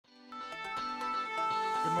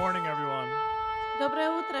Good morning, everyone. Доброе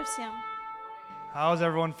утро всем. How's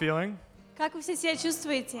everyone feeling? Как вы все себя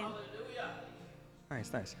чувствуете?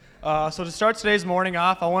 Nice. So to start today's morning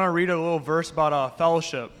off, I want to read a little verse about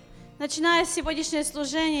fellowship. Начиная сегодняшнее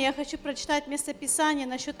служение, я хочу прочитать местописание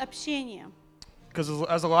насчет общения. Because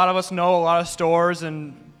as a lot of us know, a lot of stores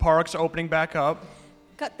and parks are opening back up.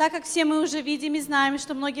 Так как все мы уже видим и знаем,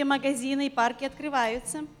 что многие магазины и парки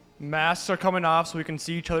открываются, Masks are coming off so we can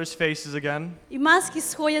see each other's faces again. и маски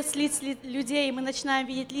сходят с лиц людей, и мы начинаем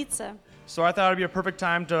видеть лица. So I thought it would be a perfect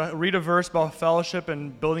time to read a verse about fellowship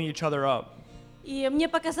and building each other up. И мне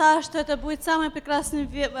показалось, что это будет самое прекрасное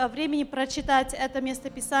время прочитать это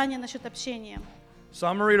местописание насчет общения. So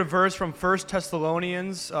I'm going to read a verse from 1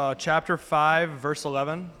 Thessalonians chapter 5, verse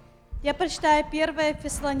 11. Я прочитаю 1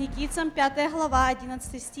 Фессалоникийцам, 5 глава,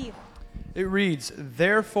 11 стих. It reads,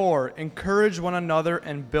 "Therefore, encourage one another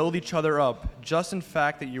and build each other up, just in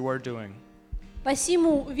fact that you are doing."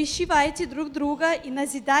 «Посему увещевайте друг друга и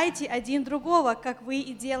назидайте один другого, как вы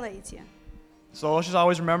и делаете». So let's just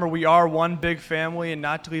always remember we are one big family and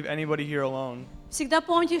not to leave anybody here alone. Всегда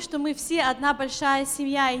помните, что мы все одна большая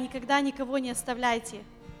семья, и никогда никого не оставляйте.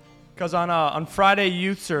 Because on Friday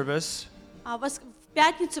youth service, В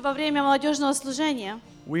пятницу во время молодежного служения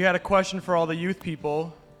we had a question for all the youth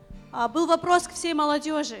people, был вопрос к всей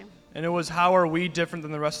молодежи. and it was, how are we different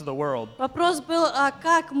than the rest of the world? Вопрос был,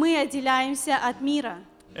 как мы отделяемся от мира.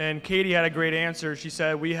 And Katie had a great answer. She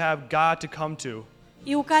said, we have God to come to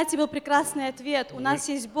И у Кати был прекрасный ответ. У нас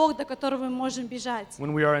есть Бог, до которого мы можем бежать,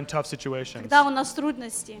 when we are in tough situations. когда у нас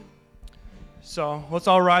трудности. So let's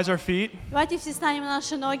all rise our feet Давайте все встанем на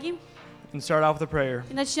наши ноги and start off with a prayer.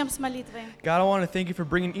 и начнем с молитвы. God, I want to thank you for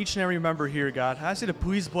bringing each and every member here, God. I ask you to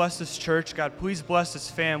please bless this church. God, please bless this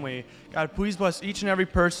family. God, please bless each and every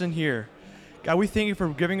person here. God, we thank you for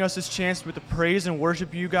giving us this chance to praise and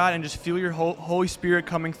worship you, God, and just feel your Holy Spirit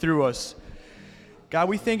coming through us. God,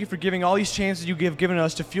 we thank you for giving all these chances you have given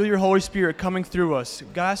us to feel your Holy Spirit coming through us.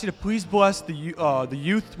 God, I ask you to please bless the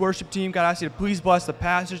youth worship team. God, I ask you to please bless the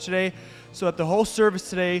pastor today so that the whole service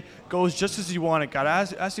today goes just as you want it. God, I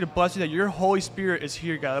ask you to bless you that your Holy Spirit is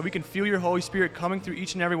here, God, that we can feel your Holy Spirit coming through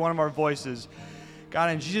each and every one of our voices.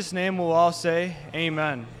 God, in Jesus' name we'll all say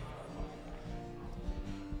amen.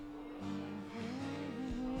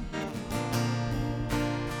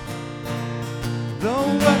 The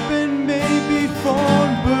weapon may be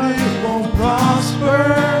formed, but it won't prosper.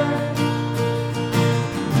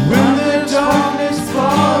 When the darkness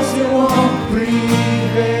falls, it won't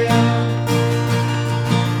prevail.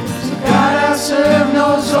 So God I serve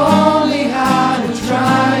knows only how to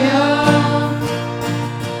triumph.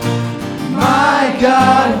 My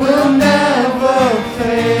God will never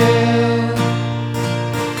fail.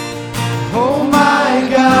 Oh, my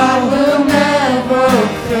God will never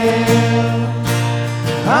fail.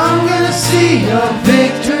 I'm gonna see a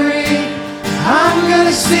victory. I'm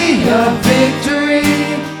gonna see a victory.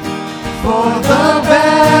 For the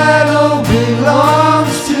battle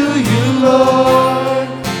belongs to you, Lord.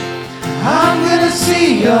 I'm gonna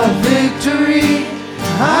see a victory.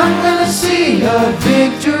 I'm gonna see a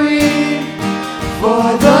victory. For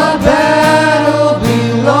the battle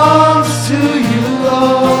belongs to you,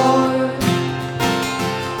 Lord.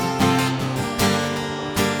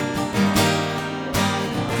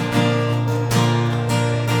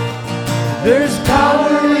 There's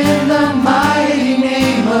power in the mighty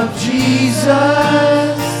name of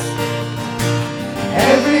Jesus.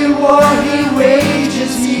 Every war he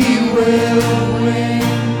wages, he will win.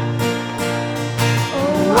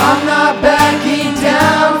 Oh, I'm not backing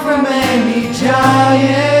down from any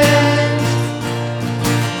giant.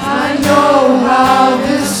 I know how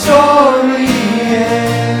this story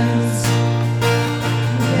ends.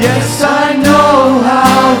 Yes, I know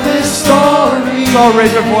how this story Let's all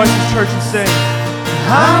raise our voices, church, and sing.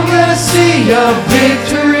 I'm gonna see a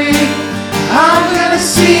victory. I'm gonna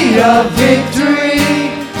see a victory.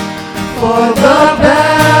 For the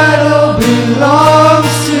battle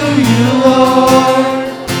belongs to you,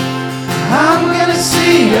 Lord. I'm gonna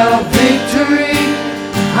see a victory.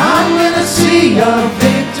 I'm gonna see a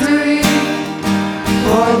victory.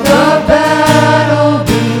 For the battle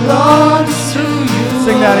belongs to you,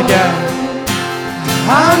 Sing that again.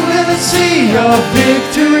 I'm gonna see a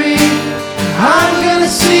victory. I'm gonna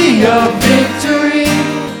see a victory.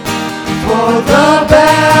 For the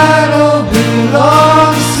battle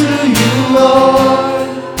belongs to you, Lord.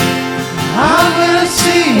 I'm gonna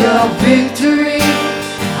see a victory.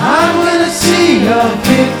 I'm gonna see a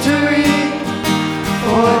victory.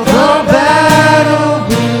 For the battle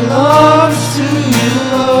belongs to you,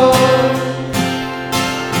 Lord.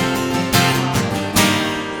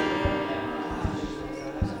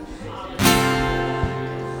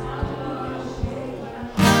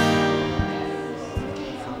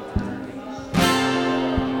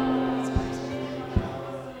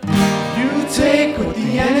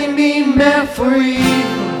 meant for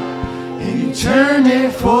evil, and you turned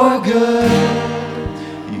it for good.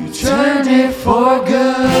 You turned it for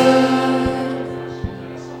good.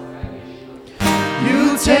 You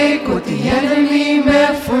take what the enemy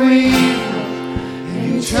meant for evil, and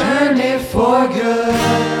you turned it for good.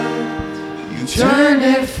 You turned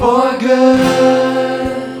it for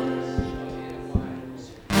good.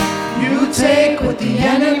 You take what the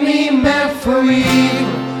enemy meant for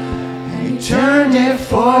evil, and you turned it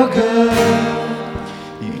for good.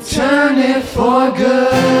 You turned it for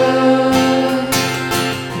good.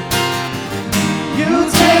 You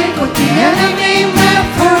take what the enemy meant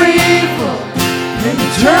for evil, and you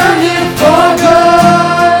turned it for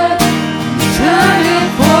good. You turned it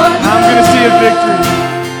for good. I'm going to see a victory.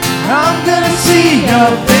 I'm gonna see a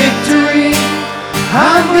victory.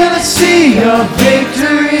 I'm gonna see a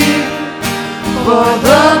victory. For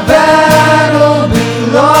the battle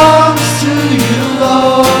belongs to you,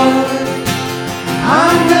 Lord.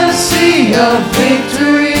 I'm gonna see a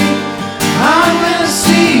victory. I'm gonna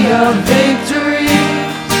see a victory.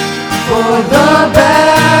 For the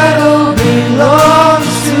battle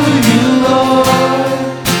belongs to you, Lord.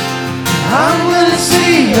 I'm gonna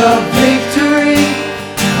see a victory.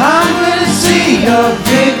 I'm gonna see a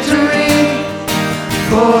victory.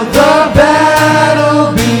 For the battle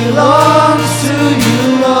belongs to you,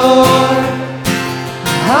 Lord.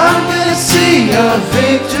 I'm gonna see a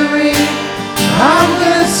victory. I'm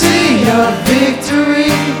gonna see a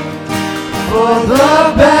victory. For the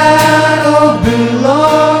battle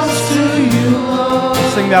belongs to you, Lord.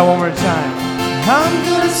 Sing that one more time. I'm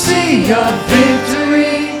gonna see a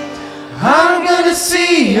victory. I'm gonna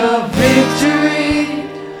see a victory.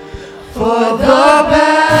 For the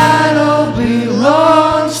battle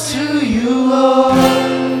belongs to you, Lord.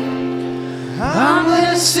 I'm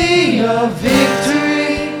gonna see a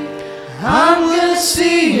victory. I'm gonna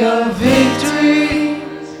see a victory.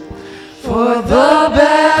 For the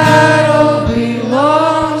battle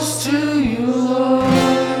belongs to you, Lord.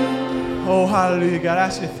 Oh, hallelujah, God.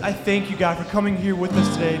 I thank you, God, for coming here with us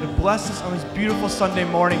today to bless us on this beautiful Sunday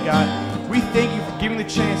morning, God. We thank you for giving the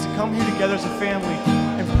chance to come here together as a family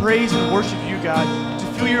and praise and worship you, God, to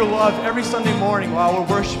feel your love every Sunday morning while we're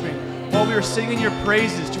worshiping, while we are singing your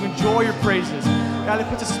praises, to enjoy your praises. God, it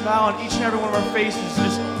puts a smile on each and every one of our faces,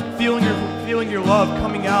 just feeling your love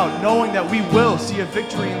coming out, knowing that we will see a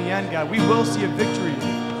victory in the end, God. We will see a victory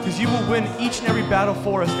because you will win each and every battle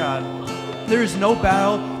for us, God. There is no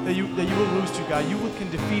battle that you will lose to, God. You can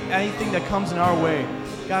defeat anything that comes in our way.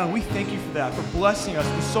 God, and we thank you for that, for blessing us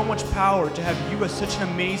with so much power to have you as such an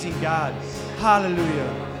amazing God.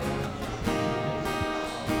 Hallelujah.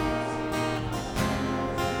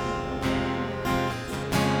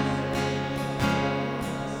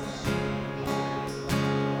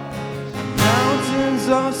 Mountains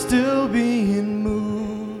are still being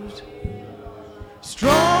moved.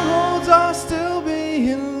 Strongholds are still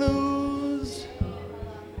being loosed.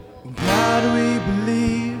 God, we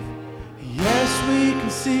believe. Yes, we can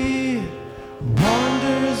see.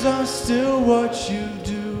 Wonders are still what you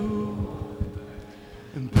do.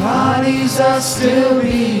 And bodies are still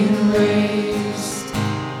being raised.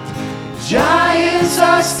 Giants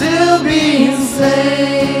are still being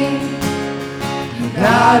slain.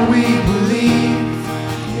 God, we believe.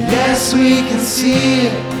 Yes, we can see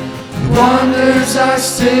it. Wonders are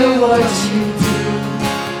still what you do.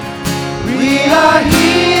 We are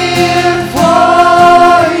here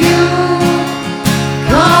for you.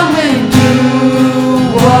 Come and do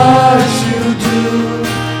what you do.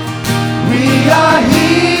 We are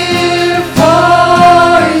here for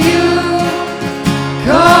you.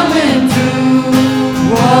 Come and do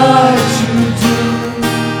what you do.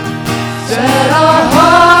 Set our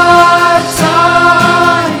hearts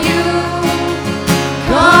on you.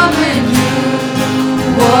 Come and do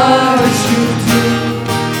what you do.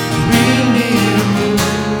 We need a move.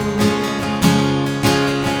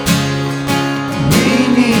 We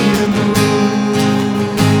need a move.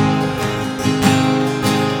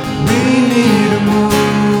 We need a move.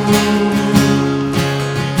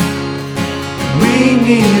 We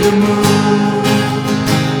need a move.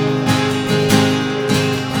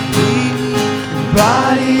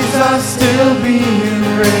 Bodies are still being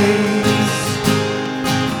raised.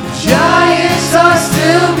 Giants are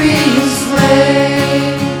still being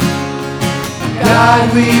slain. God,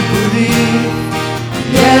 we believe.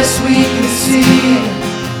 Yes, we can see.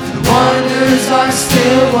 The wonders are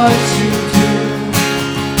still what you do.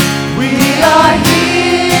 We are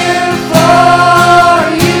here for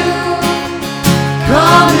you.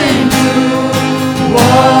 Come and do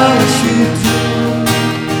what you do.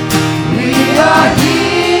 We are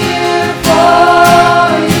here for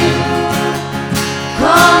you.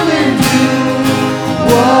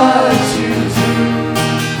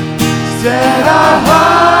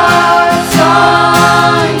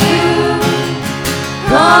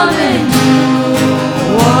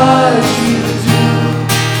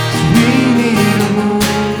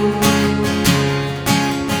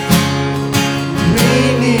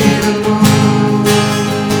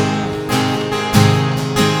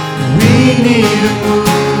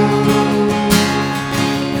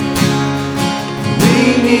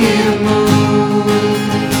 need a move.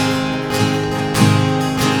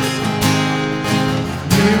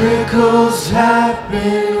 Miracles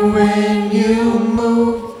happen when you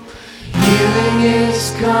move. Healing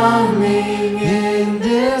is coming in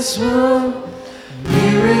this room.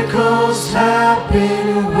 Miracles happen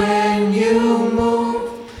when you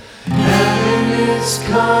move. Heaven is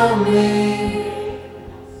coming.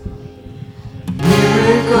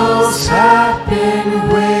 Miracles happen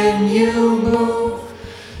when you move.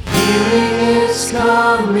 Healing is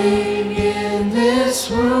coming in this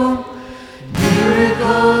room.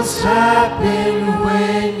 Miracles happen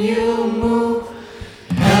when you move.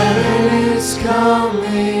 Heaven is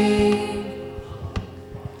coming.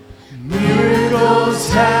 Miracles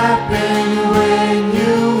happen when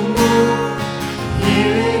you move.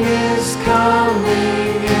 Healing is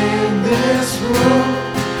coming in this room.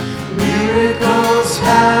 Miracles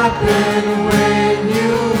happen when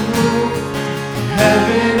you move.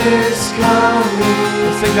 Heaven is coming.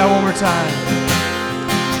 Let's sing that one more time.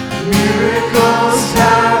 Miracles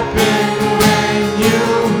happen when you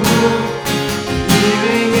move.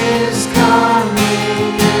 Healing is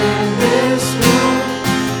coming in this room.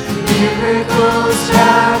 Miracles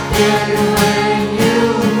happen when you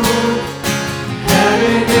move.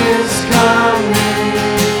 Heaven is coming.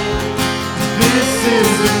 This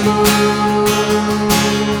is a move.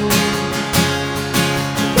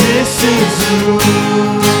 This is a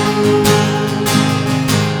move.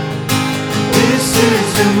 This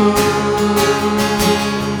is a move.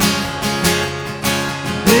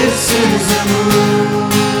 This is a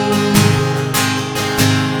move.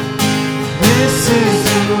 This is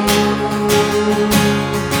a move.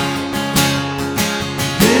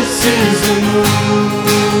 This is a move.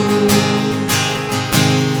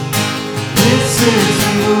 This is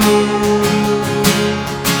a move.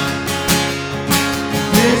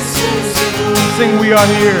 This is a move. Sing We Are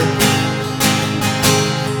Here.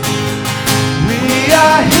 We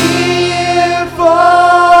are here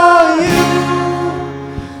for you.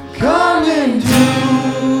 Come and do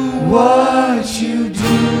what you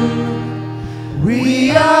do.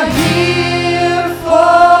 We are here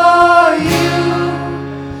for you.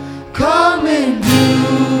 Come and do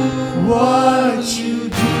what you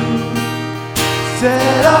do.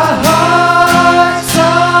 Set our hearts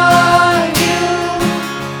on you.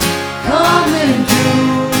 Come and do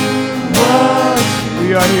what you do.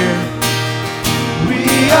 We are here. We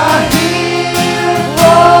are here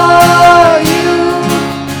for you.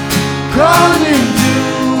 Come and do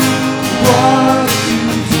what you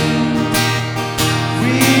do.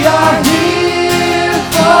 We are here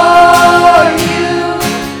for you.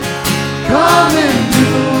 Come and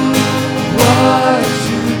do what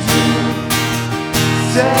you do.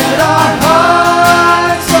 Set our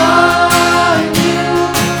hearts on you.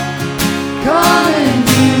 Come and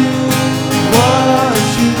do what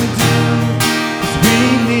you do. 'Cause we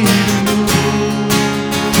need a move.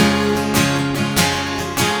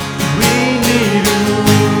 We need a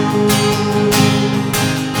move.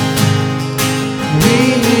 We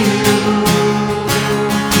need a move.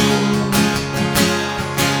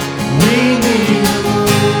 We need a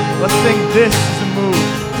move. Let's sing This is a Move.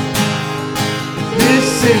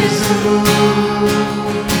 This is a move.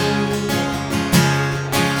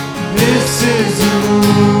 This is a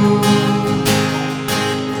move.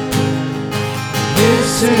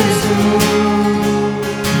 This is a move.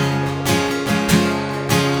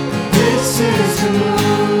 This is a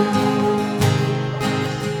move.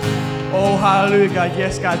 Oh, hallelujah, God.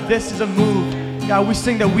 Yes, God, this is a move. God, we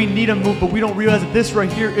sing that we need a move, but we don't realize that this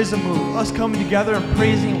right here is a move. Us coming together and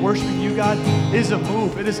praising and worshiping you, God, is a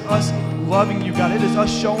move. It is us loving you, God. It is us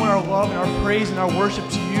showing our love and our praise and our worship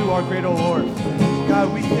to you, our great O Lord.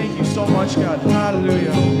 God, we thank you so much, God.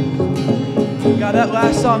 Hallelujah. God, that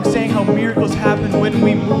last song saying how miracles happen when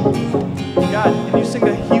we move. God, and you sing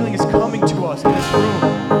that healing is coming to us in this room.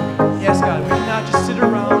 Yes, God, we cannot just sit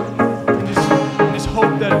around and just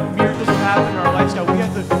hope that miracles will happen in our lives, God. We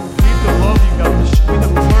have to love you, God. We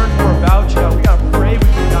have to learn more about you, God. We got to pray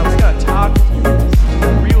with you, God. We got to talk with you.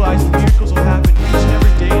 And realize miracles will happen each and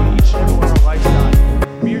every day in each and every one of our lives,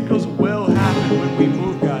 God. Miracles will happen when we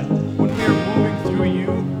move, God. When we are moving through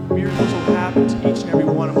you, miracles will happen to each and every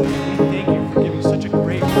one of us. We thank you for giving such a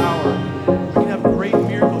great power. We can have great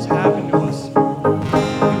miracles happen to us. It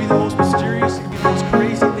can be the most mysterious, it can be the most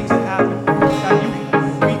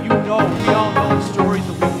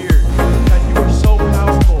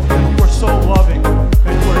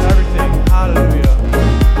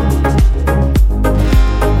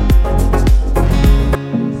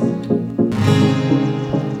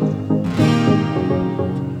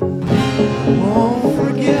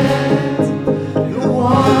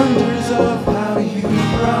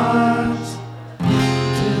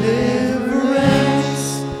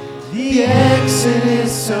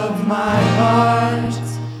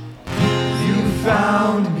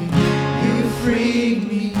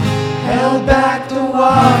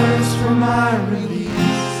waters for my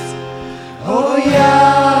release. Oh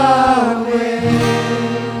Yahweh,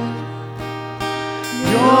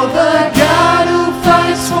 you're the God who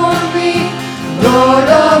fights for me, Lord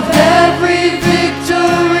of every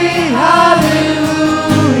victory.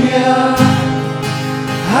 Hallelujah,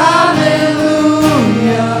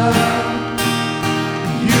 hallelujah.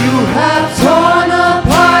 You have torn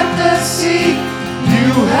apart the sea, you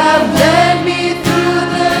have led me through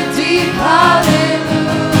the deep.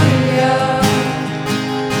 Hallelujah,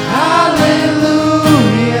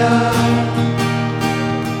 hallelujah.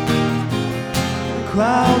 The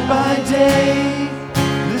cloud by day,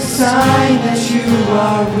 the sign that you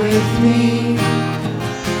are with me.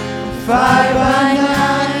 Fire by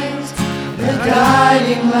night, the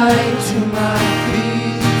guiding light to my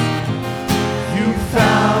feet. You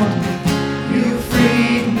found me, you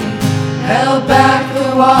freed me, held back the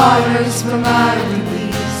waters for my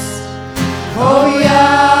release. Oh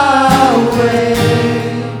Yahweh,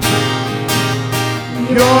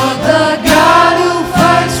 you're the God who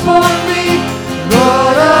fights for me,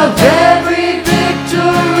 Lord of every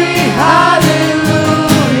victory.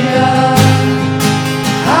 Hallelujah,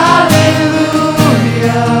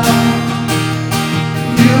 hallelujah.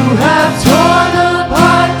 You have torn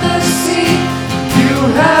apart the sea, you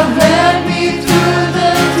have led me through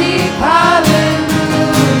the deep.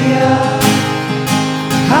 Hallelujah,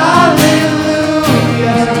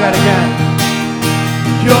 hallelujah. Sing that again.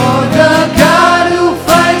 You're the God who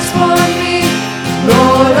fights for me,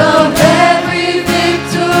 Lord of every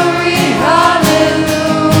victory.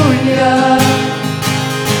 Hallelujah,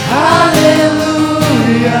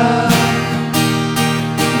 hallelujah.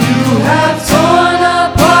 You have torn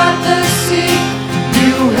apart the sea,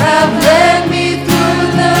 you have led me through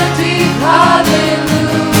the deep.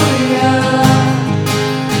 Hallelujah,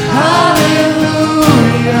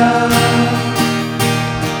 hallelujah.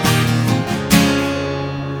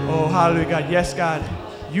 Oh, hallelujah, God. Yes, God.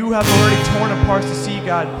 You have already torn apart the sea,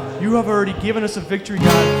 God. You have already given us a victory,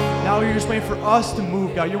 God. Now you're just waiting for us to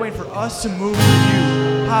move, God. You're waiting for us to move with you.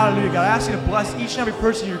 Hallelujah, God. I ask you to bless each and every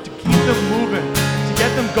person here, to keep them moving, to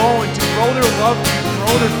get them going, to grow their love for you, to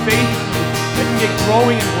grow their faith in you. They can get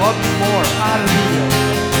growing and love you more. Hallelujah.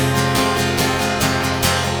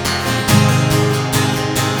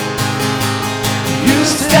 You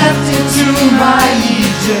stepped into my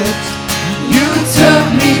Egypt. You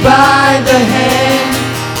took me by the hand.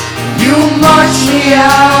 You marched me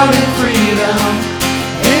out in freedom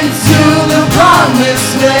into the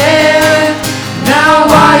promised land. Now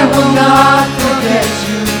I will not forget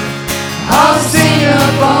you. I'll sing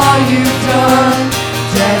of all you've done.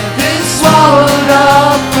 Death is swallowed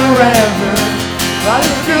up forever by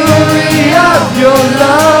the fury of your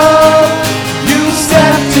love. You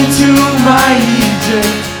stepped into my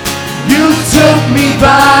Egypt. You took me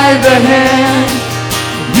by the hand.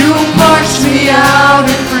 You marched me out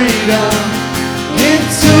in freedom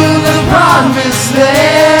into the promised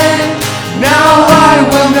land. Now I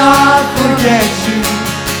will not forget you.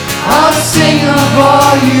 I'll sing of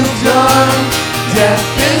all you've done. Death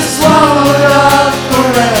is swallowed up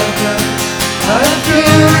forever by the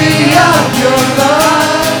fury of your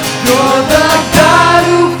love. You're the God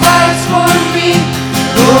who fights for me,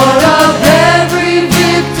 Lord of every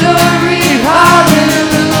victory.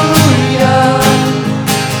 Hallelujah,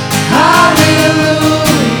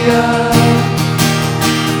 hallelujah.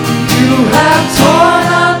 You have torn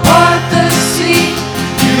apart the sea,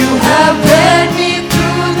 you have led me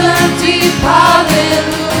through the deep.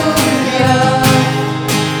 Hallelujah,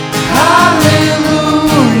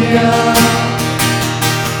 hallelujah.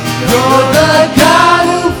 You're the God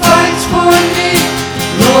who fights for me,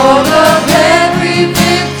 Lord of every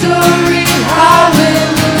victory.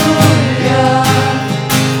 Hallelujah,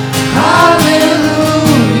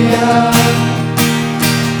 hallelujah.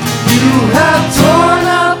 You have torn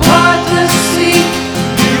apart the sea,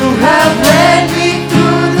 you have led me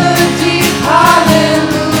through the deep.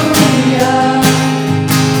 Hallelujah,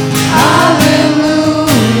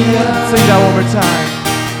 hallelujah. Sing that one more time.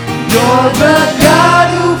 You're the God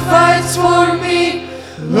who fights for me,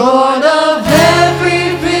 Lord of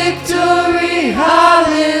every victory.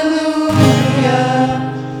 Hallelujah,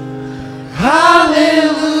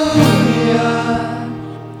 hallelujah.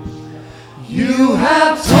 You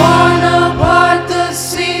have torn apart the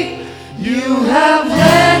sea, you have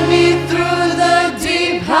led me through the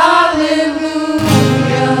deep.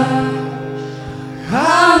 Hallelujah,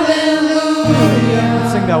 hallelujah.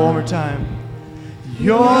 Sing that one more time.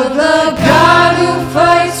 You're the God who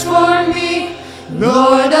fights for me,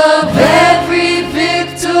 Lord of every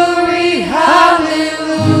victory.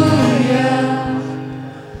 Hallelujah,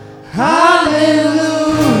 hallelujah.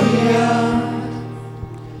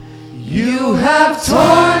 have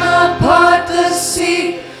torn apart the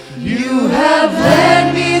sea. You have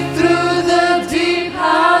led me through the deep.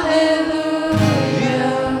 Hallelujah.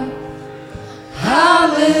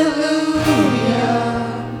 Hallelujah.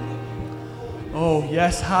 Oh,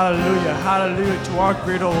 yes, hallelujah, hallelujah to our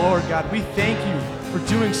great old Lord, God. We thank you for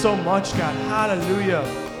doing so much, God. Hallelujah.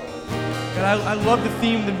 God, I love the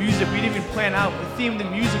theme of the music. We didn't even plan out. The theme of the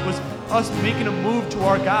music was us making a move to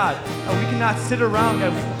our God. And we cannot sit around,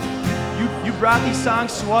 God. You brought these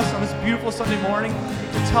songs to us on this beautiful Sunday morning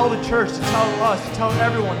to tell the church, to tell us, to tell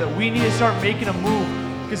everyone that we need to start making a move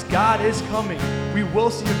because God is coming. We will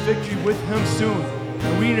see a victory with Him soon.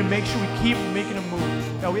 And we need to make sure we keep making a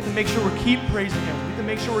move. God, we have to make sure we keep praising Him. We have to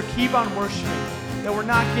make sure we keep on worshiping. That we're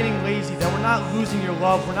not getting lazy, that we're not losing your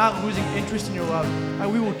love, we're not losing interest in your love.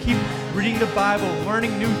 And we will keep reading the Bible,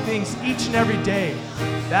 learning new things each and every day.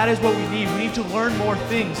 That is what we need. We need to learn more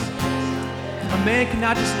things. A man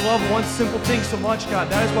cannot just love one simple thing so much, God.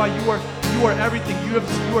 That is why you are everything. You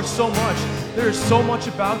are so much. There is so much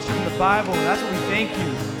about you in the Bible, and that's what we thank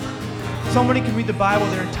you. Somebody can read the Bible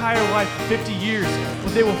their entire life for 50 years,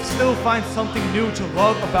 but they will still find something new to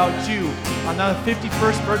love about you. On the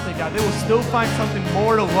 51st birthday, God, they will still find something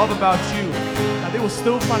more to love about you. God, they will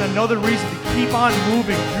still find another reason to keep on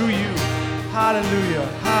moving through you. Hallelujah,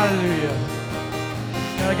 hallelujah.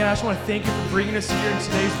 God, again, I just want to thank you for bringing us here in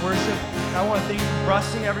today's worship. And I want to thank you for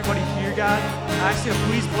blessing everybody here, God. And I ask you to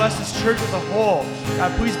please bless this church as a whole.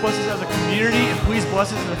 God, please bless us as a community, and please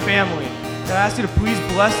bless us as a family. God, I ask you to please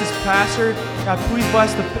bless this pastor. God, please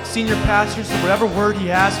bless the senior pastor so whatever word he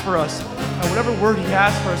has for us, whatever word he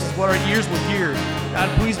has for us is what our ears will hear. God,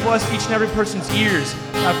 please bless each and every person's ears.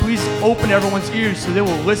 God, please open everyone's ears so they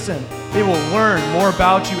will listen. They will learn more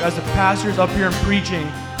about you as the pastor is up here and preaching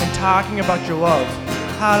and talking about your love.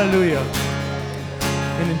 Hallelujah.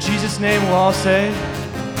 And in Jesus' name we'll all say,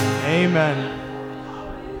 amen.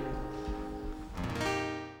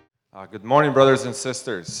 Good morning, brothers and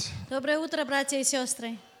sisters. Доброе утро, братья и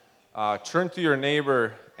сестры. Turn to your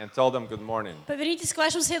neighbor and tell them good morning. Повернитесь к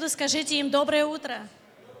вашему соседу, скажите им доброе утро.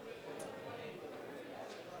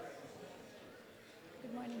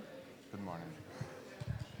 Good morning. Good morning.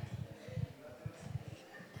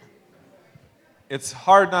 It's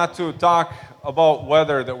hard not to talk about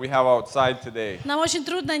weather that we have outside today. Нам очень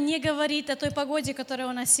трудно не говорить о той погоде, которая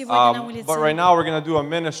у нас сегодня на улице. But right now we're going to do a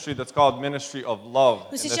ministry that's called Ministry of Love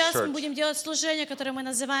Но in this сейчас мы church. будем делать служение, которое мы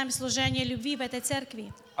называем служение любви в этой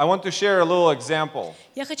церкви. I want to share a little example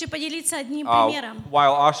Я хочу поделиться одним примером.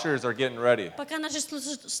 while ushers are getting ready. Пока наши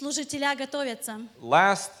служителя готовятся.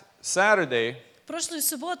 Last Saturday, В прошлую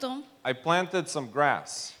субботу I planted some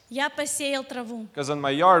grass. я посеял траву. Because in my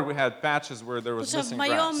yard we had patches where there was Потому что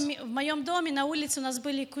missing grass. в моем доме на улице у нас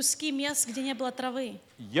были куски мест, где не было травы.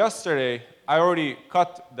 Yesterday, I already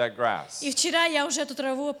cut that grass. И вчера я уже эту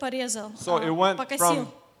траву порезал, So it went покосил.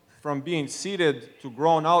 from being seeded to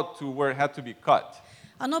grown out to where it had to be cut.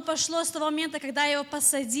 Оно пошло с того момента, когда я его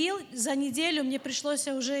посадил, за неделю мне пришлось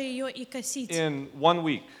уже ее и косить. In 1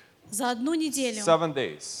 week, За одну неделю, 7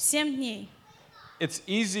 days. 7 дней. It's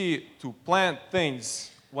easy to plant things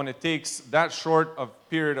when it takes that short of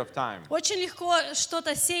period of time. Очень легко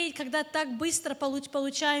что-то сеять, когда так быстро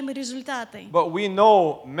получаем результаты. But we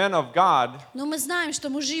know men of God Но мы знаем, что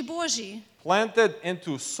мужи Божьи, planted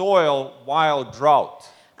into soil while drought.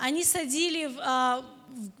 они садили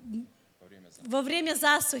во время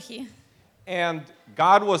засухи. And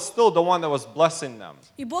God was still the one that was blessing them.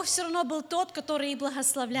 И Бог все равно был тот, который их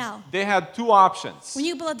благословлял. They had two options. У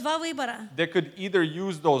них было два выбора. They could either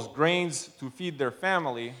use those grains to feed their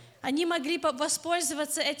family, Они могли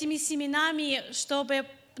воспользоваться этими семенами, чтобы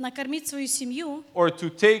накормить свою семью, or to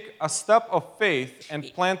take a step of faith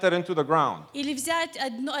and plant it into the ground. или взять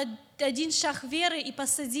один шаг веры и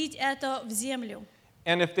посадить это в землю.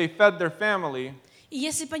 And if they fed their family, И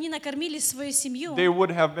если бы они накормили свою семью, they would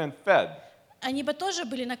have been fed. они бы тоже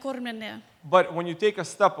были накормлены. But when you take a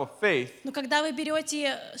step of faith, Но когда вы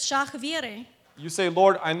берете шаг веры, you say,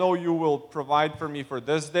 Lord, I know you will provide for me for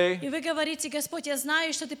this day. и вы говорите: Господь, я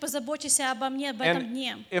знаю, что Ты позаботишься обо мне в этом And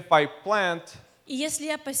дне. if I plant И если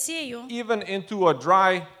я посею, even into a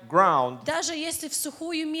dry ground, даже если в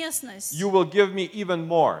сухую местность, you will give me even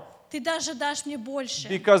more Ты даже дашь мне больше,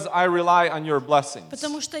 because I rely on your blessings.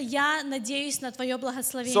 потому что я надеюсь на Твое So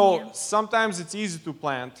благословение. sometimes it's easy to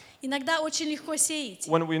plant Иногда очень легко сеять,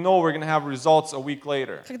 when we know we're going to have results a week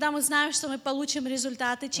later. когда мы знаем, что мы получим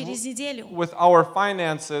результаты через неделю. With our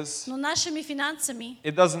finances, Но нашими финансами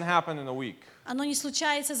it doesn't happen in a week. оно не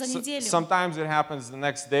случается за неделю. Sometimes it happens the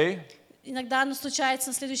next day. Иногда оно случается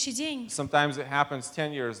на следующий день, Sometimes it happens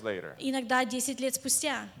 10 years later. иногда 10 лет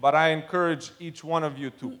спустя. But I encourage each one of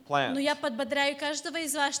you to Но я plant. подбодряю каждого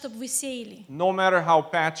из вас, чтобы вы сеяли. No matter how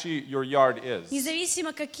patchy your yard is.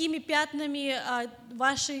 Независимо, какими пятнами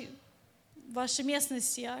вашей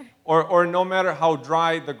местности, Or no matter how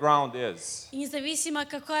dry the ground is. и независимо,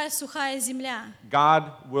 какая сухая земля, God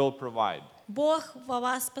will provide. Бог о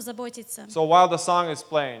вас позаботится. So while the song is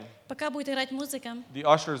playing, Пока будет играть музыка, the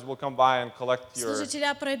ushers will come by and collect your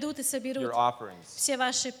служителя пройдут и соберут offerings. все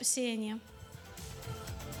ваши сеяния.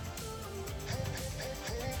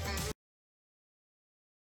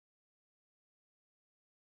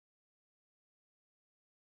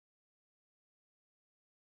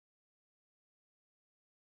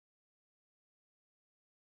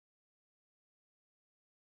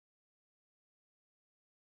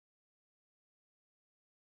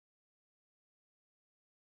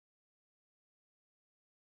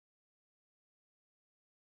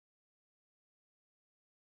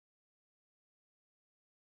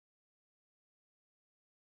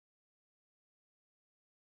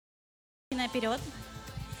 Наперед.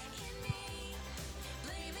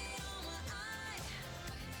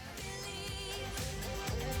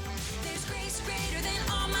 There's grace greater than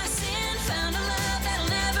all my sin. Found a love that'll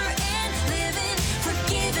never end. Living,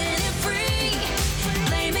 forgiven and free.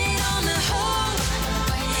 Blame it on the hope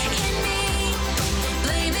in me.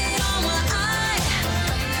 Blame it on what I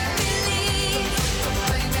believe.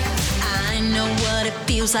 I know what it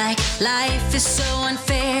feels like. Life is so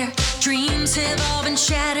unfair. Dreams have all been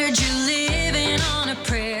shattered. You're living on a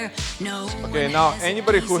prayer. No. Okay, now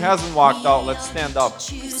anybody who hasn't walked out, let's stand up.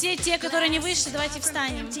 Все те, которые не вышли, давайте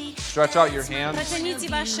встанем. Stretch out your hands. Протяните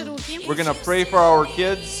ваши руки. We're going to pray for our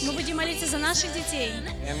kids, Мы будем молиться за наших детей.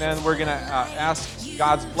 and then we're going to ask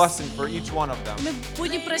God's blessing for each one of them. Мы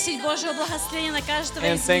будем просить Божьего благословения на каждого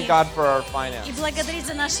And из thank них. God for our И finances. благодарить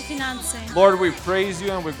за наши финансы. Lord, we praise you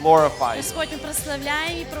and we glorify you. Господь, мы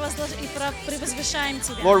прославляем и превозвышаем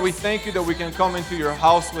Тебя. Lord, we thank you that we can come into your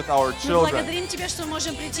house with our Мы children. благодарим Тебя, что мы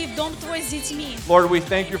можем прийти в дом Твой с детьми. Lord, we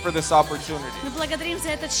thank you for this opportunity. Мы благодарим за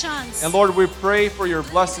этот шанс. And Lord, we pray for your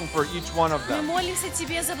blessing for each one of Мы them. молимся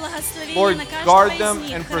Тебе за благословение Lord, на guard каждого them из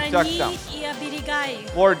них. and protect Храни them. их и оберегай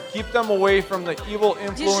их. Lord, keep them away from the evil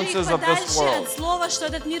Держи их influences of this подальше world. от слова, что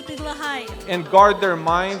этот мир предлагает. And guard their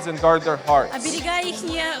minds and guard their hearts. Оберегай их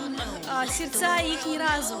сердца и их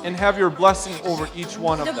разум. And have your blessing over each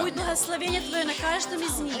one Да of будет them. благословение Твое на каждом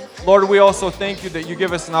из них. Lord, we also thank you that you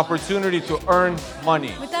give us an opportunity to earn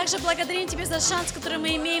money. Мы также благодарим Тебя за шанс, который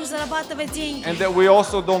мы имеем зарабатывать деньги. And that we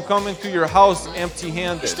also don't come into your house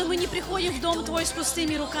empty-handed. Что мы не приходим в дом Твой с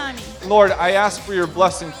пустыми руками. Lord, I ask for your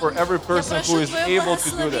blessing for every Я person who прошу is Твое able to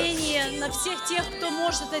do this. благословение на всех тех, кто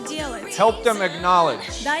может это делать. Help them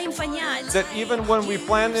acknowledge Дай им понять, that even when we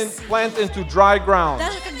plant into dry ground,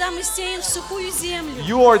 даже когда мы сеем в сухую землю,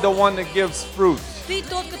 you are the one that gives fruit. Ты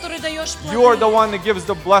тот, который даешь You are the плоды. one that gives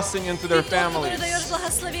the blessing into Ты their тот, который families, даешь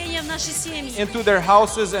благословение в наши семьи, into their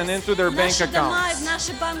houses, and into their в bank наши дома и в accounts.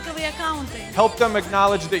 наши банковые аккаунты. Help them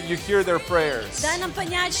acknowledge that you hear their prayers Дай нам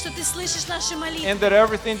понять, что Ты слышишь наши молитвы. and that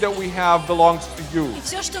everything that we have belongs to you. И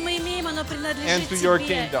все, что мы имеем, оно And принадлежит to your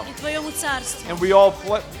Тебе kingdom. и Твоему Царству. And we all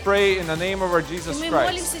pray in the name of our И Jesus мы Christ.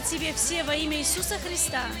 молимся Тебе все во имя Иисуса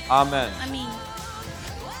Христа. Amen. Аминь.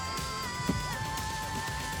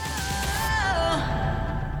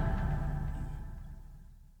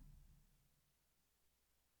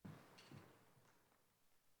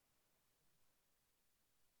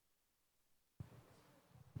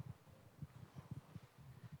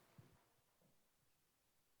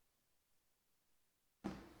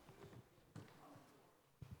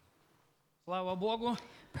 Слава Богу.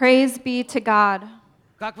 Praise be to God.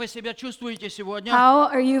 Как вы себя чувствуете сегодня?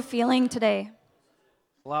 How are you feeling today?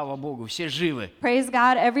 Слава Богу, все живы. Praise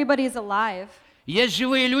God, everybody's alive. Есть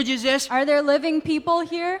живые люди здесь? Are there living people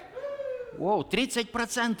here? О,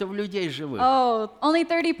 30% людей живых. Oh, only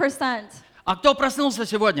 30%. А кто проснулся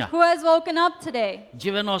сегодня? Who has woken up today?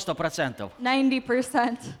 90%.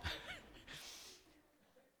 90%.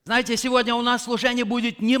 Знаете, сегодня у нас служение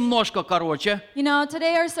будет немножко короче, You know,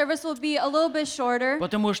 today our service will be a little bit shorter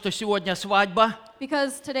потому что сегодня свадьба.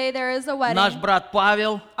 because today there is a Наш wedding. брат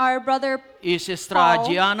Павел Our brother и сестра Paul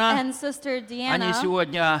Диана, and sister они Deanna,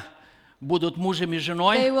 сегодня будут мужем и they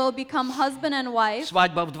женой. will become husband and wife.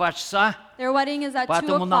 Свадьба в 2 часа, Their wedding is at 2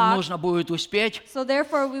 поэтому нам o'clock, нужно будет успеть so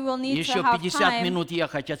therefore we will need to еще have 50 time минут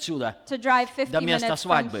ехать отсюда. to drive 50 до места minutes from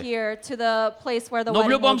свадьбы. here to the place where the Но в wedding will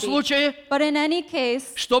любом be. случае, But in any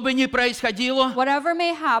case, что бы ни происходило, whatever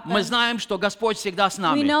may happen, мы знаем, что Господь всегда с we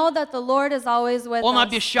нами. know that the Lord is always with Он us.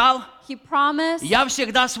 обещал, He promised, Я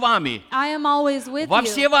всегда с вами I am always with во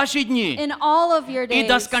все you ваши дни in all of your и days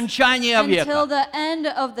до скончания until века. the end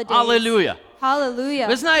of the days. Аллилуйя. Hallelujah.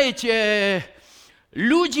 Вы знаете,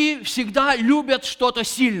 люди всегда любят что-то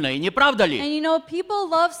сильное, не правда ли? And you know, people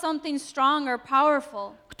love something strong or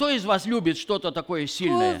powerful. Кто из вас любит что-то такое Who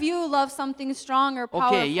сильное? of you love something strong or Окей,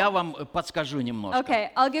 powerful? я вам подскажу немножко. Okay,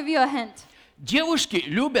 I'll give you a hint. Девушки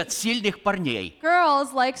любят сильных парней.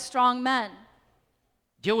 Girls like strong men.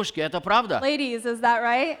 Девушки, это правда? Ladies, is that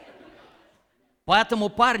right? Поэтому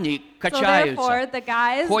парни So therefore, качаются, the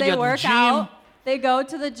guys, they ходят в work gym, out, they go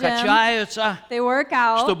to the gym, качаются, they work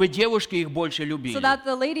out, чтобы девушки их больше so любили. that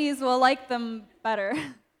the ladies will like them better.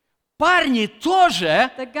 Парни тоже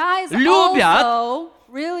The guys любят also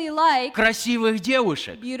really like красивых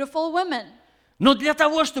девушек. beautiful women. Но для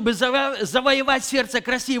того, чтобы завоевать сердце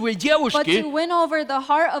красивой But to девушки, win over the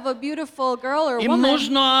heart of a beautiful girl or им woman,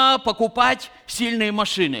 нужно покупать сильные they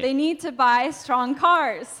машины. need to buy strong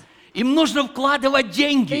cars. Им нужно вкладывать They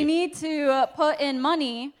деньги. need to put in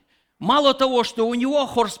money. Мало того, что у него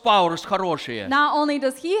horsepower хорошие, Not only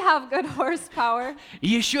does he have good horsepower,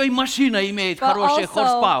 еще и машина имеет but хорошие also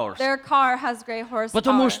horsepower. their car has great horsepower.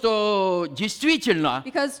 Потому что действительно,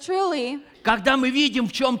 Because truly, когда мы видим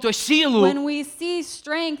в чем-то силу, when we see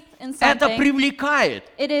strength in это something, привлекает.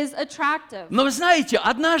 it is attractive. Но вы знаете,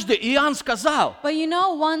 однажды Иоанн сказал But you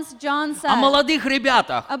know, once John о said молодых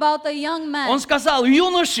ребятах, about the young men, он сказал: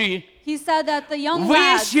 юноши, he said that the young вы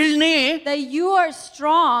lads, сильны, that you are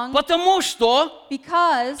strong потому что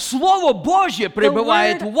because Слово Божье the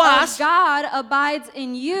пребывает word в вас, of God abides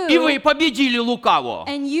in и вы you, победили лукавого.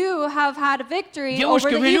 and you have had victory over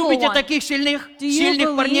Девушки, the вы evil любите one. таких сильных Do you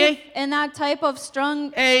believe парней? in that type of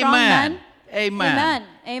strong Amen. men? Amen. Amen.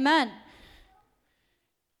 Amen.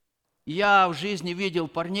 Я в жизни видел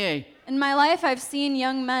парней, In my life, I've seen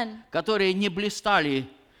young men которые не блистали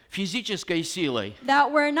физической силой,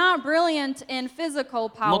 that were not brilliant in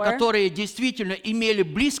physical но power, которые действительно имели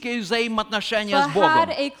близкие взаимоотношения but с Богом. had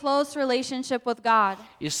a close relationship with God.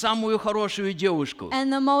 И самую хорошую девушку,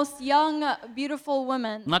 And the most young, beautiful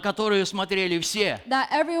woman на которую смотрели все, that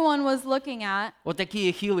everyone was looking at, вот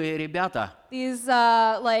такие хилые ребята, these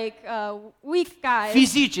weak guys,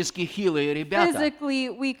 физически хилые ребята, physically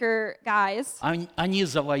weaker guys, они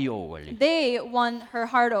завоевывали. they won her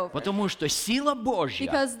heart over. Потому что сила Божья,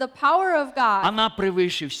 Because the power of God, она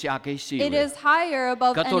превыше всякой it силы. is higher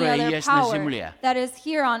above any которая other есть на power земле. that is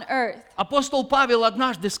here on earth. Апостол Павел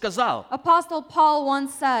однажды сказал: Apostle Paul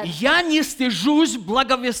once said, «Я не стыжусь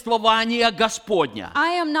благовествования Господня».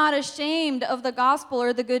 I am not ashamed of the gospel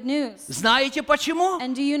or the good news. Знаете почему?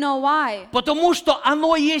 And do you know why? Потому что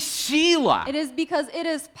оно есть сила It is because it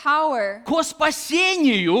is power ко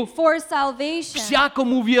спасению for salvation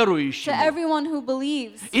всякому to верующему. everyone who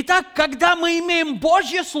believes. Итак, когда мы имеем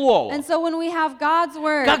Божье Слово, And so when we have God's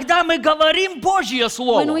word, когда мы говорим Божье when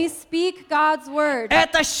Слово, we speak God's word,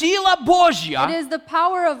 это сила it Божья, is the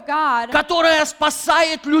power of God которая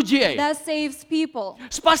спасает людей, that saves people,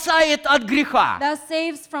 спасает от греха, that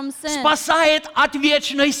saves from sin, спасает от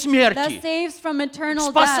вечной that смерти, saves from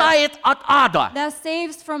eternal death, спасает от ада. that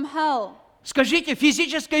saves from hell. Скажите,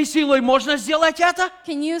 физической силой можно сделать это?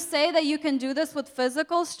 Can you say that you can do this with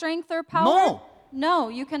physical strength or power? No. No,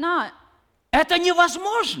 you cannot. Это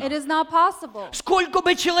невозможно. It is not possible. Сколько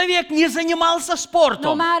бы человек ни занимался No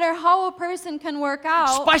спортом, matter how a person can work out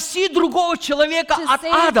спаси другого человека to от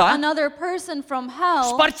save ада another person from hell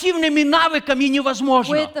спортивными навыками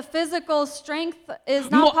невозможно. with the physical strength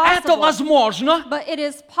is Но not это possible. возможно But it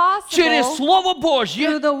is через possible Слово through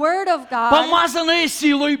Божье, the Word of God помазанное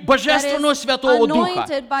силой that Божественного is Святого Духа.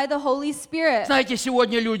 anointed by the Holy Spirit. Знаете,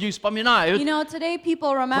 сегодня люди You вспоминают know, today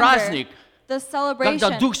people remember праздник, the когда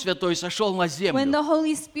celebration Дух Святой сошел на when землю, the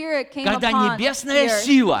Holy Spirit came когда upon the небесная earth,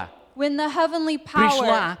 сила when the heavenly power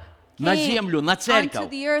пришла на came землю, на onto церковь.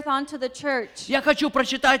 the earth, onto the church. Я хочу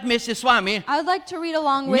прочитать вместе с вами I'd like to read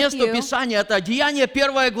along with место you Писания, это Деяния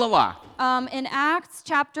 1 глава, in Acts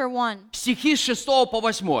chapter 1, стихи с 6 по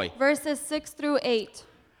 8. verses 6 through 8.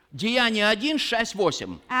 Деяния 1, 6,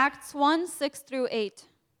 8. Acts 1, 6 through 8.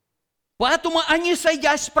 Поэтому они,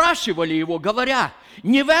 сойдясь, спрашивали его, говоря: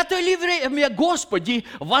 «Не в это ли время, Господи,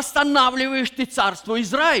 восстанавливаешь ты царство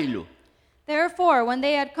Израилю?» Therefore, when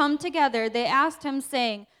they had come together, they asked him,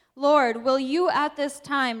 saying, Lord, will you at this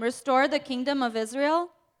time restore the kingdom of Israel?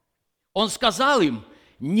 Он сказал им: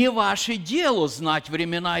 «Не ваше дело знать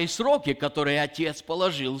времена и сроки, которые Отец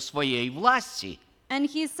положил в своей власти». And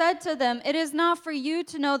he said to them, It is not for you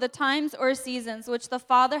to know the times or seasons which the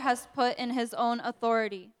Father has put in his own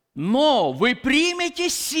authority. Но вы примете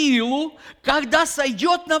силу, когда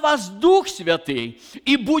сойдет на вас Дух Святый,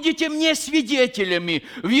 и будете мне свидетелями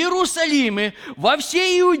в Иерусалиме, во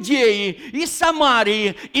всей Иудее и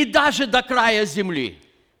Самарии, и даже до края земли.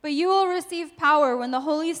 But you will receive power when the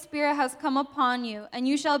Holy Spirit has come upon you, and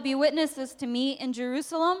you shall be witnesses to me in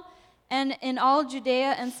Jerusalem and in all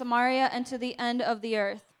Judea and Samaria and to the end of the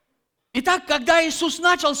earth. Итак, когда Иисус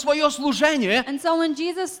начал свое служение, And so when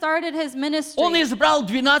Jesus started his ministry, Он избрал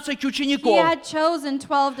 12 he учеников, had chosen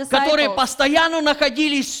 12 которые disciples постоянно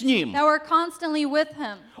находились с Ним. that were constantly with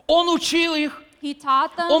him. Он учил их, He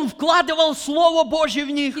taught them, Он вкладывал Слово Божье в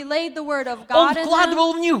них, he laid the word of Он God in them,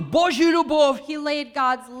 вкладывал в них Божью любовь, he laid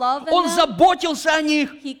God's love in Он them, заботился о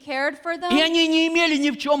них, he cared for и them, они не имели ни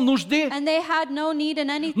в чем нужды. and they had no need in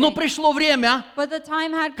anything. Но пришло время, But the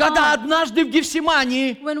time had когда come однажды в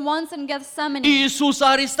Гефсимании when once in Gethsemane,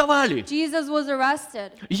 Иисуса арестовали. Jesus was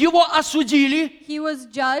arrested. Его осудили He was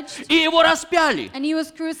judged и его распяли. and he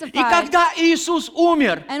was И crucified. когда Иисус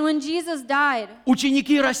умер, And when Jesus died,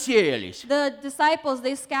 ученики рассеялись. the disciples,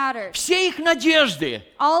 they scattered. Все их надежды,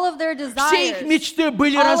 All of their все их desires, мечты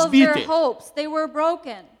были all of their разбиты. hopes, they were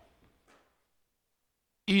broken.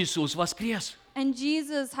 Иисус воскрес. And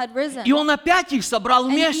Jesus had risen. И Он опять их собрал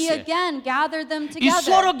And he вместе. again gathered them И together.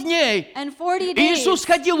 40 дней And 40 days, Иисус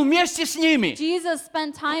ходил вместе с ними. Jesus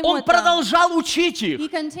spent time Он with them. продолжал учить He их.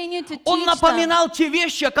 continued to Он teach them. напоминал те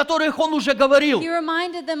вещи, о которых Он уже говорил. He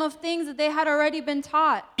reminded them of things that they had already been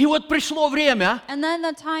taught. И вот пришло время, And then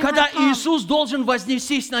the time когда had come Иисус должен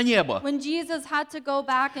вознестись на небо. when Jesus had to go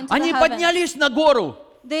back into Они the heavens. поднялись на гору,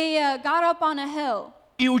 They got up on a hill,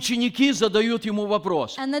 и ученики задают ему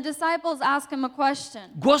вопрос. and the disciples asked him a question.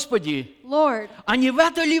 Господи, Lord, а не в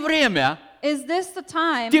это ли время is this the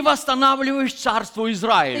time Ты восстанавливаешь царство that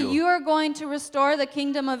Израилю? you are going to restore the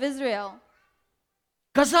kingdom of Israel?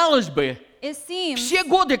 Казалось бы, It seems все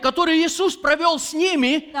годы, которые Иисус провел с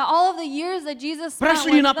ними, that all of the years that Jesus spent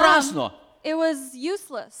прошли with them, напрасно. it was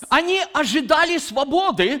useless. Они ожидали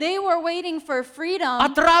свободы They were waiting for freedom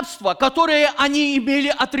от рабства, которое они имели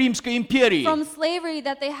от Римской империи. from slavery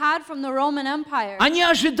that they had from the Roman Empire. Они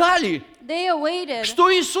ожидали, They awaited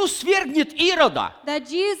что Иисус свергнет Ирода. that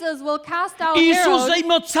Jesus will cast out Иисус Herod,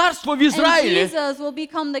 займет царство в and Израиле. Jesus will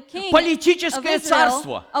become the king of Политическое Israel,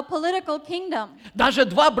 царство. a political kingdom. Даже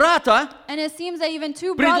два брата And it seems that even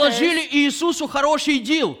two brothers предложили Иисусу хороший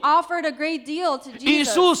дил. offered a great deal to Jesus.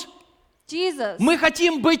 Иисус, Jesus, мы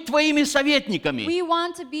хотим быть твоими советниками. we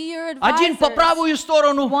want to be your Один по advisors. правую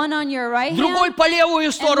сторону, One on your right другой hand по левую and one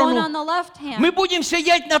on сторону. the left hand. Мы будем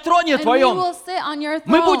сидеть на троне And we твоем. will sit on your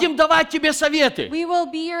Мы throne. будем давать тебе советы. We will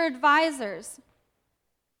be your advisors.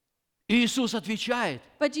 И Иисус отвечает,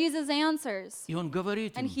 But Jesus answers, и Он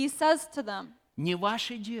говорит and им, he says to them, не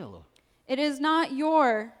ваше дело. it is not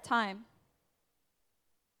your time.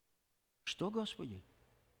 Что, Господи?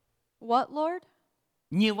 What, Lord?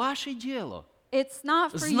 Не ваше дело It's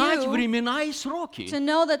not for знать you времена и сроки, to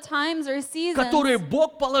know the times or seasons которые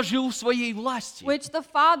Бог положил в своей власти. which the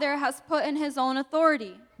Father has put in his own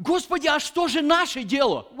authority. Господи, а что же наше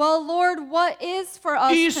дело? Well, Lord, what is for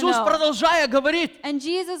us И to Иисус, know? продолжая, говорит, And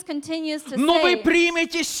Jesus continues to но вы say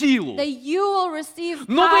примете силу. that you will receive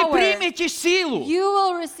Но вы power. примете силу, You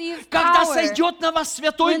will receive когда power сойдет на вас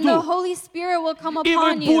Святой when the Дух, Holy Spirit will come и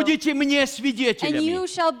вы upon you, будете мне and свидетелями. you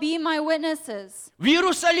shall be my witnesses В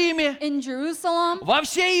Иерусалиме, in Jerusalem, во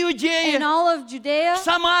всей Иудее, in all of Judea, в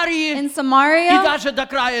Самарии in и Samaria, даже до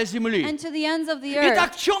края земли. and to the ends of the Итак,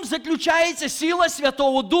 earth. в чем заключается сила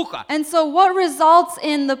Святого Духа? And so what results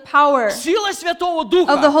in the power Сила Святого of the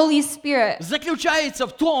Духа Holy Spirit? заключается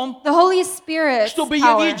в том, The Holy Spirit's чтобы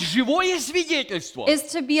power явить живое свидетельство is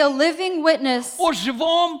to be a living witness о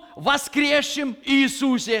живом воскресшем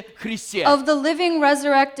Иисусе Христе. of the living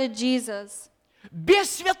resurrected Jesus. Без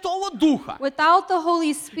Святого Духа, Without the Holy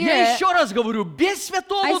я Spirit, еще раз говорю, без I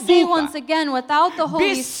Святого say once Духа, again, without the Holy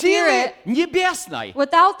без силы Spirit, небесной,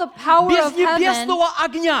 without the power без of heaven, небесного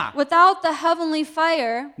огня, without the heavenly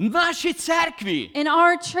fire наши церкви in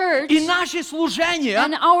our church и наши служения,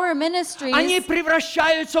 and our они ministries,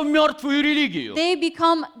 превращаются в мертвую религию. they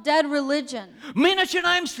become dead religion. Мы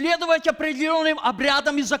начинаем следовать определенным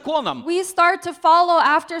обрядам и законам, We start to follow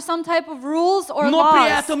after some type of rules or но при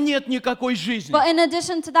laws. этом нет никакой жизни. But in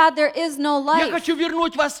addition to that, there is no Я life. хочу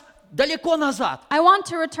вернуть вас далеко назад. I want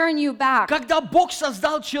to return you back. Когда Бог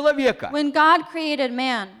создал человека, When God created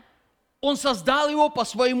man, Он создал его по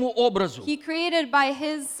своему образу. he created by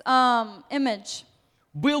his image.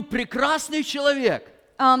 Был прекрасный человек,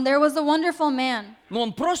 There was a wonderful man, но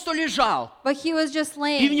он просто лежал, but he was just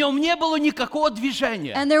и в laying, нем не было никакого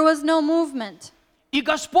движения. and there was no movement. И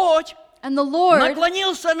Господь And the Lord,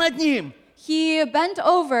 наклонился над ним he bent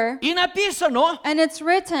over, И написано, and it's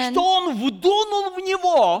written что он вдунул в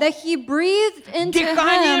него that he breathed into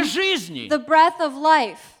дыхание him жизни. the breath of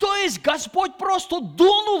life. То есть Господь просто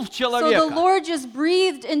дунул в So the человека, Lord just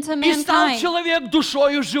breathed into и стал mankind, человек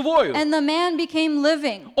душою живою. and the man became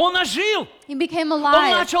living. Он ожил, He became он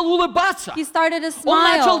alive. начал улыбаться, He started to он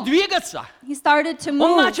начал smile. двигаться, He started to он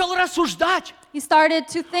move. начал рассуждать, He started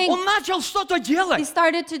to think. он начал что-то He делать.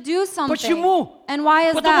 started to do something. Почему? And why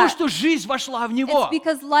is Потому that? что жизнь вошла в It's него.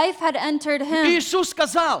 because life had entered him. Иисус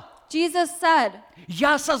сказал, Jesus said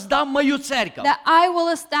я создам мою церковь, that I will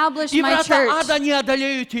establish и my врата church, ада не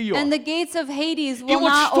одолеют ее. and the gates of Hades И will вот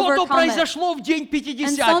not что-то overcome it. произошло в день And something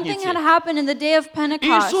had Пятидесятницы. happened in the day of Иисус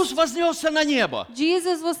Pentecost. вознесся на небо,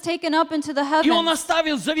 Jesus was taken up into the и Он heavens,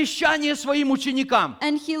 оставил завещание своим ученикам.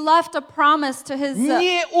 and he left a promise to his,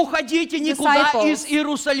 Не уходите никуда disciples. из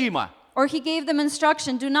Иерусалима. or he gave them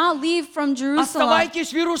instruction, do not leave from Jerusalem. Оставайтесь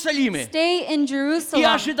в Иерусалиме Stay in и Jerusalem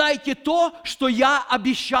ожидайте то, что я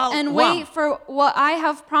обещал and вам. wait for what I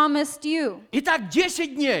have promised you. Итак,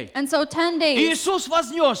 10 дней And so 10 days, Иисус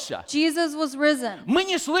вознесся. Jesus was risen. Мы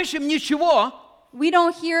не слышим ничего, We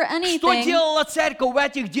don't hear что anything делала церковь в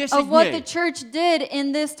этих 10 of what the дней. church did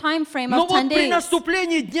in this time frame Но of 10 вот при days.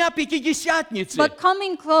 наступлении Дня Пятидесятницы, But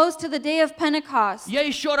coming close to the day of Pentecost, я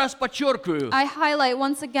еще раз подчеркиваю, I highlight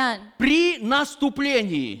once again при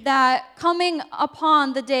наступлении, that coming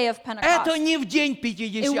upon the day of Pentecost, это не в день it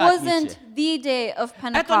Пятидесятницы. wasn't the day of Это,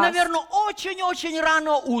 Pentecost. наверное, очень-очень рано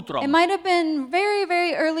It утром, might have been very,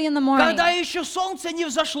 very early in the morning когда еще солнце не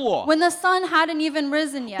взошло. when the sun hadn't even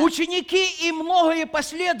risen yet. Ученики и многие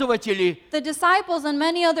последователи, The disciples and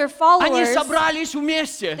many other они followers, собрались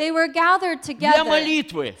вместе they were gathered для together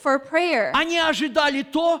молитвы. for prayer. Они ожидали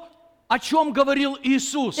то, о чем говорил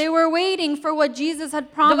Иисус. They were waiting for what Jesus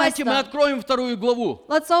had promised Давайте мы them. откроем 2 главу.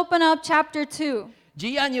 Let's open up chapter 2.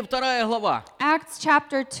 Деяния 2 глава. Acts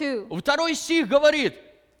chapter 2. 2 стих говорит: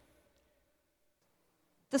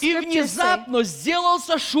 The «И scriptures say, внезапно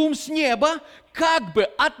сделался шум с неба, как бы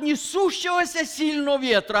от несущегося сильного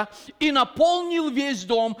ветра, и наполнил весь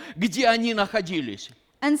дом, где они находились».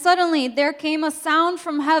 and suddenly there came a sound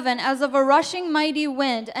from heaven as of a rushing mighty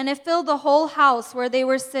wind, and it filled the whole house where they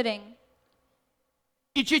were sitting.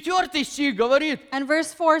 И 4 стих говорит: And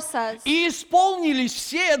verse 4 says, «И исполнились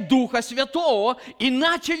все Духа Святого, и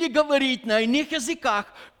начали говорить на иных языках,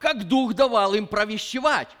 как Дух давал им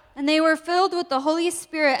провещевать». and they were filled with the Holy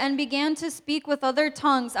Spirit and began to speak with other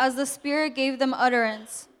tongues as the Spirit gave them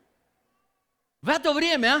utterance. В это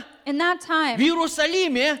время In that в time,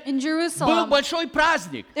 Иерусалиме in был Jerusalem, большой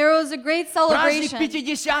праздник, there was a great праздник celebration. It was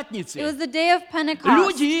Пятидесятницы. the day of Pentecost.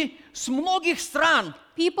 Люди с многих стран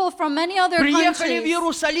People from many other приехали в countries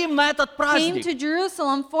Иерусалим на этот came to праздник.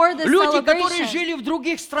 Jerusalem for this Люди, которые celebration. жили в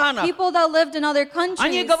других странах, People that lived in other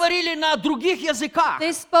они countries, говорили на других языках.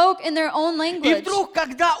 they spoke in their own И language. вдруг,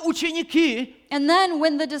 когда ученики And then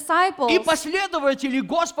when the disciples и последователи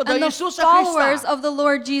Господа and the Иисуса followers Христа, of the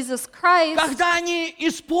Lord Jesus Christ, когда они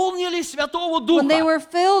исполнили Святого when they Духа, were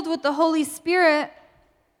filled with the Holy Spirit,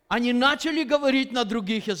 они начали говорить на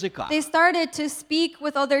других языках. they started to speak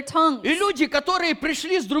with other tongues. И люди, которые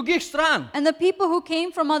пришли с других стран, And the people who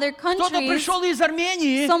came from other кто-то countries, пришел из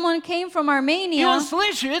Армении, someone came from и Armenia, он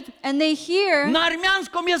слышит and they hear на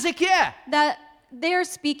армянском языке. that they're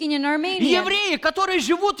speaking in Armenian. Евреи, которые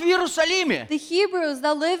живут в Иерусалиме, The Hebrews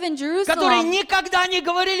that live in которые Jerusalem, никогда не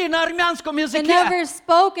говорили на армянском they языке, never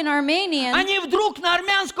spoke in Armenian. они вдруг на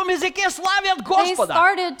армянском языке славят They Господа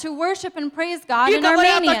started to worship and praise God и in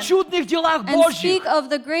говорят о Armenian чудных делах and speak Божьих. of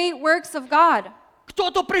the great works of God.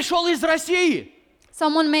 Кто-то пришел из России.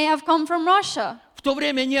 Someone may have come from Russia. В то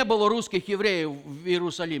время не было русских евреев в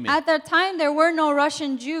Иерусалиме. At that time, there were no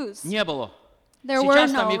Russian Jews. Не было. There were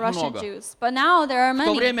Сейчас там no их Russian много. Jews. But now there are В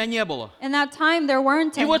то many. время не было. In that time, there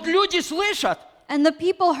weren't И вот any. люди слышат, And the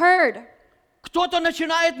people heard кто-то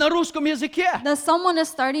начинает на русском языке that someone is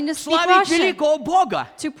starting to speak славить Russian, великого Бога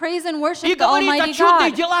to praise and worship и the говорить о Almighty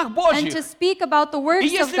чудных God, делах and Божьих. to speak about the И works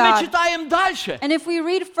of если мы God. читаем дальше, And if we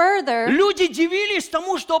read further, люди дивились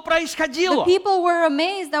тому, что the происходило. people were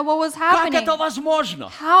amazed at what was Как happening. это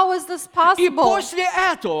возможно? How is this И possible? после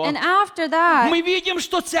этого And after that, мы видим,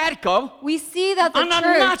 что церковь, we see that the она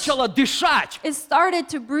church начала дышать. is started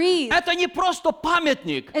to breathe. Это не просто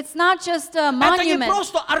памятник, It's not just a это не monument.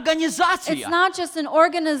 просто It's организация. not just an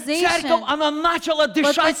organization. Церковь, она начала But the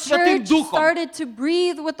дышать Святым church Духом. started to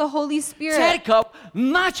breathe with the Holy Spirit. Церковь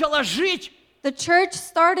начала жить The church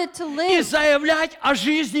started to и live заявлять о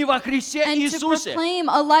жизни во Христе and to Иисусе. proclaim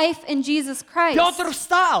a life in Jesus Christ. Петр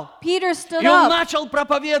встал, Peter stood и он up начал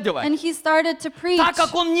проповедовать, and he started to preach так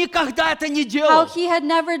как он никогда это не how делал. he had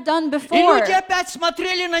never done И before. люди опять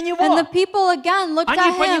смотрели на And него. the people again looked Они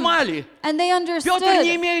at him понимали, and they Петр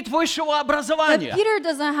не understood имеет высшего that образования. Peter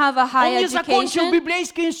doesn't have a Он high не закончил education.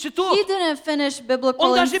 библейский институт. He didn't finish biblical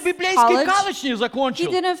Он даже библейский college. колледж не He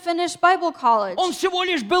закончил. didn't finish Bible college. Он всего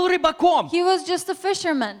лишь был рыбаком. He was just a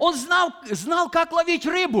fisherman. Он знал, как ловить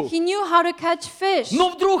рыбу. He knew how to catch fish. Но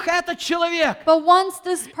вдруг этот человек, But once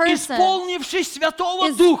this person исполнившись Святого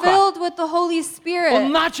is Духа, filled with the Holy он Spirit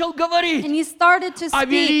начал говорить and he started to о speak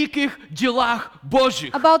великих делах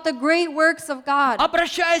Божьих, about the great works of God,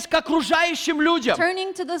 обращаясь к окружающим людям.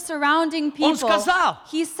 turning to the surrounding people, сказал,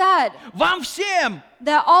 he said Вам всем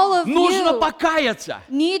that all of нужно you покаяться.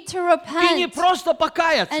 need to И не repent просто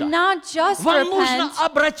покаяться. and not just Вам нужно repent,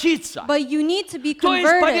 обратиться. but you need to be То есть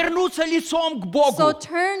converted. повернуться лицом к So Богу.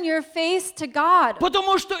 turn your face to God,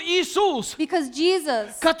 Потому что Иисус, because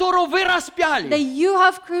Jesus, которого вы that распяли, you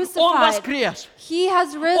have Он crucified, воскрес. He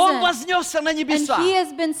has Он risen вознесся на and небеса. He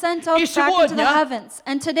has been sent up И back into the сегодня heavens.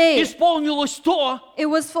 And today Исполнилось то, it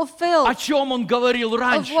was fulfilled о чем Он говорил of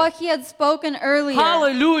раньше. what He had spoken earlier.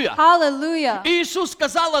 Аллилуйя! Hallelujah. Иисус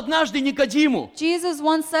сказал однажды Никодиму, Jesus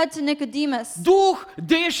once said to Nicodemus Дух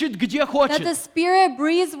дышит где that the хочет. Spirit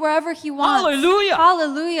breathes wherever He wants. Hallelujah.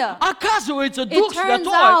 Hallelujah. Оказывается, It Дух turns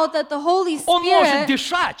Святой, out that the Holy Он может Spirit,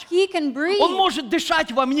 дышать. He can breathe. Он может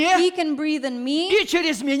дышать во мне He can breathe in me и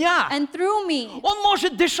через меня. and through me. Он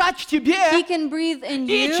может дышать в He тебе can breathe in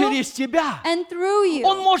и you через тебя. and through you.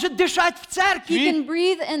 Он может дышать в He церкви can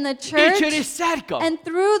breathe in the и church через церковь. and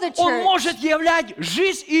through the Он church. может являть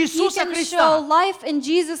жизнь He Иисуса can show Христа life in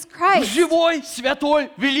Jesus в Christ живой, святой,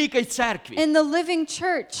 великой церкви. in the living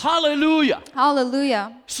church. Аллилуйя!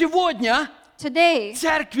 Hallelujah. Сегодня Today,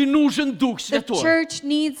 церкви нужен Дух the Святой. church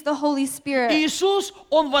needs the Holy Spirit. Иисус,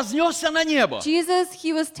 Он вознесся на небо. Jesus,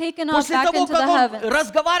 He was taken up После back того, into the как Он heavens.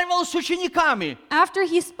 разговаривал с учениками, After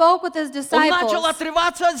He spoke with His Он начал disciples,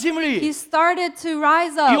 отрываться от He земли, started to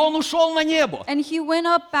rise и up Он ушел на небо. and He went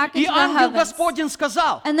up back И into the ангел heavens. Господень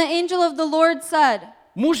сказал, And the angel of the Lord said,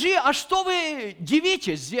 мужи, а что вы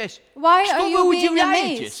дивитесь здесь? Why Что are вы you being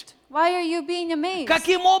удивляетесь? amazed? Why are you being amazed?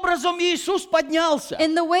 Каким образом Иисус поднялся?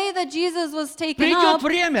 In the way that Jesus was taken Придет up,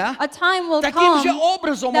 время, a time will таким же come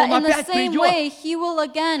образом that Он in the опять same придет. way He will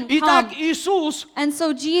again Итак, come. Иисус, And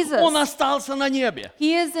so Jesus, Он остался на небе.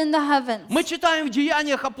 He is in the heavens. Мы читаем в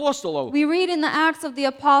Деяниях апостолов, We read in the Acts of the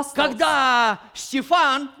Apostles, когда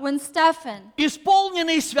Стефан, when Stephen,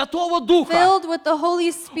 исполненный Святого Духа, filled with the Holy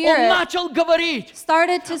он Spirit, начал говорить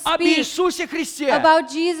started to об speak Иисусе Христе. about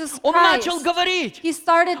Jesus Он начал Christ. говорить He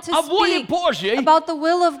started to о воле speak Божьей, about the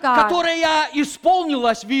will of God которая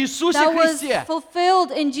исполнилась в Иисусе that was Христе,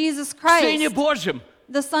 fulfilled in Jesus Сыне Christ, Божьем.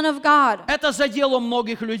 the Son of God. Это задело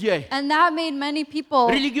многих людей. And that made many people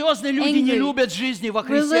Религиозные люди не angry. любят жизни во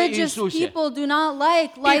Христе Religious Иисусе. people do not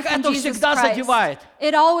like life in это Jesus всегда Christ. задевает.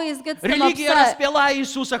 It always gets them Религия upset. распяла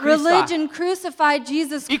Иисуса Христа. Religion crucified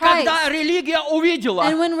Jesus И когда Christ. религия увидела,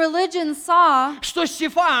 And when religion saw что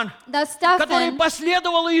Стефан, that который Stephen,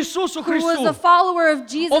 последовал Иисусу who was a Христу, follower of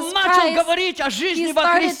Jesus он начал Christ, говорить о he жизни во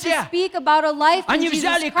started to Христе. speak about a life in Они Jesus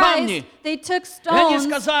взяли Christ. камни, They took И они stones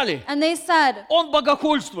сказали, and they said, он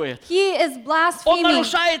богохульствует, he is он blaspheming.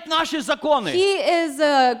 нарушает наши законы, He is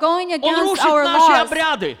going against рушит our наши laws.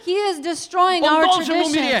 обряды. He is destroying Он our должен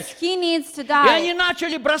traditions. умереть. He needs to И они die.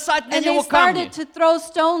 начали бросать на And they него камни. started to throw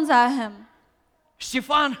stones at him.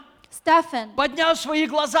 Стефан Stephen, поднял свои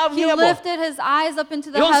глаза в he небо. lifted his eyes up into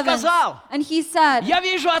the И он heavens. сказал, And he said, Я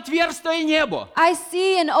вижу отверстие небо, I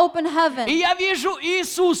see an open и heaven. я вижу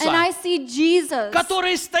Иисуса, And I see Jesus.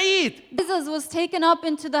 который стоит, Jesus was taken up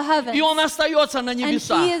into the heavens. и он остается на And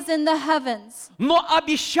небесах. he is in the heavens. Но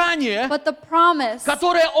обещание, But the promise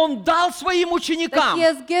которое он дал своим that ученикам, he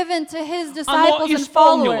has given to his disciples and исполнилось.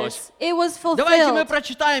 followers, it was давайте мы fulfilled.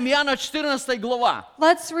 прочитаем Иоанна 14 глава,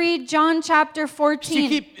 Let's read John chapter 14,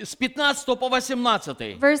 стихи с 15 по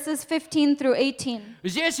 18. verses 15 through 18.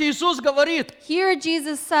 Здесь Иисус говорит, Here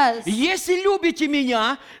Jesus says, если любите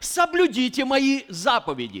меня, соблюдите мои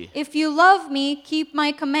заповеди. if you love me, keep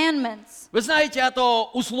my commandments. Вы знаете, это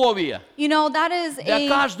условие You know, that is для a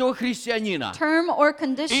каждого христианина. term or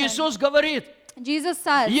condition. Иисус говорит, Jesus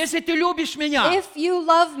says, если ты любишь меня, if you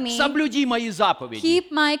love me, соблюди мои заповеди. keep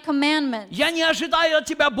my commandments. Я не ожидаю от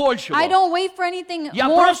тебя большего. I don't wait for anything Я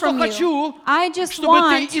more просто from хочу, you. I just чтобы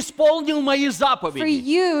want ты исполнил мои for заповеди.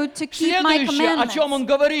 you to keep my Следующее, о чем commandments. он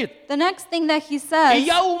говорит, The next thing that he и says,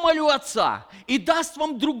 я умолю Отца, и даст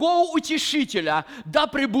вам другого утешителя, да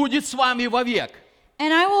пребудет с вами вовек.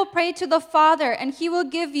 And I will pray to the Father, and he will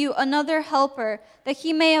give you another helper, that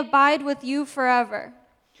he may abide with you forever.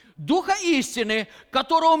 Духа истины,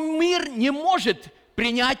 которого мир не может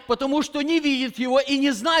принять, потому что не видит его и не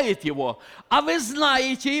знает его. А вы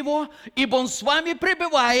знаете его, ибо он с вами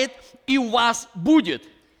пребывает и у вас будет.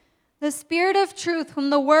 The Spirit of truth, whom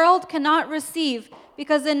the world cannot receive,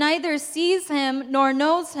 because it neither sees him nor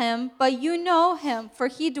knows him, but you know him, for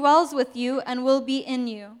he dwells with you and will be in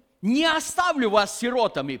you. Не оставлю вас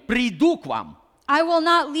сиротами, приду к вам. I will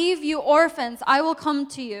not leave you orphans, I will come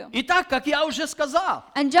to you. Итак, как я уже сказал,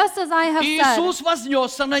 And just as I have said, Иисус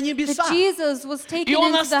вознесся на небеса. that Jesus was taken И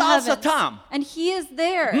он into the остался heavens, там. and he is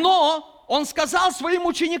there. Но он сказал своим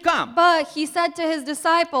ученикам, But he said to his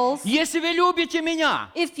disciples, если вы любите меня,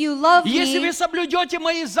 if you love если me, вы соблюдете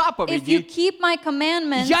мои if you заповеди, keep my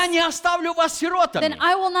commandments, я не оставлю вас then сиротами.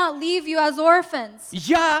 I will not leave you as orphans.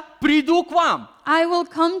 Я приду к вам. I will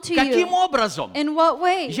come to Каким you. образом? In what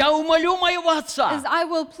way? Я умолю моего Is Отца, I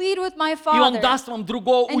will plead with my и Он Father, даст вам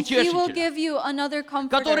другого and he will утешителя, give you another comforter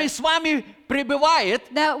который с вами пребывает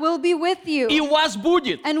that will be with и you у вас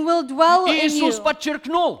будет. and will dwell И in Иисус you.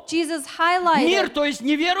 подчеркнул, Jesus мир, highlighted то есть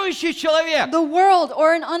неверующий человек, the world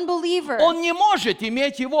or an unbeliever. он не может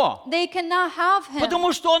иметь его, They cannot have him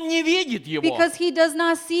потому что он не видит его, because he does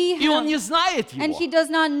not see и он не him знает and he его. does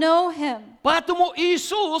not know him. Поэтому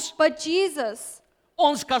Иисус, But Jesus,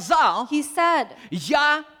 Он сказал, he said,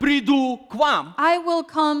 я приду к вам. I will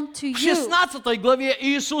come to В you. 16 главе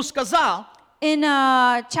Иисус сказал, In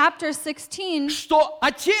chapter 16, что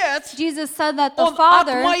Отец, Jesus said that the Он от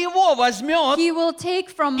Father, моего возьмет. he will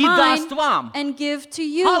take from и mine даст вам. and give to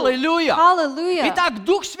you. Аллилуйя. Hallelujah. Итак,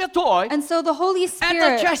 Дух Святой And so the Holy –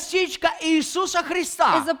 это Spirit частичка Иисуса is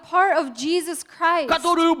Христа, a part of Jesus Christ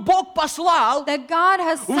которую Бог послал that God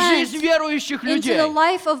has в жизнь sent верующих into людей. the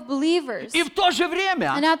life of believers. И в то же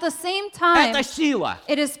время And at the same time, это сила,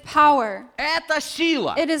 it is power. это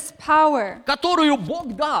сила, It is power которую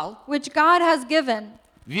Бог дал which God has given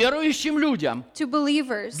верующим людям to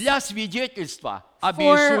believers для свидетельства об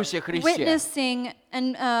for Иисусе Христе. witnessing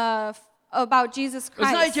and about Jesus Вы Christ.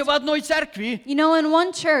 знаете, в одной церкви You know, in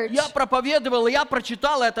one church, я проповедовал, я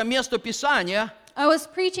прочитал это место Писания. I was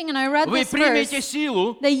preaching and I read Вы this примете verse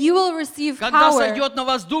силу, that you will receive когда power сойдет на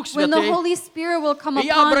вас Дух when the Святый. Holy Spirit will come И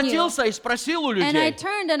я upon you. обратился и спросил у And I людей,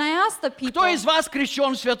 turned and I asked the people, кто из вас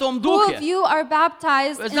крещен в Святом who Духе? of you are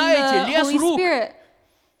baptized Вы in знаете, the лес Holy рук. Spirit?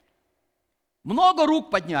 Много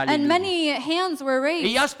рук подняли And люди. many hands were И raised.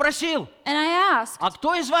 я спросил, And I asked, а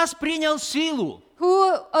кто из вас принял силу,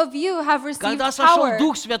 who of you have received когда сошел power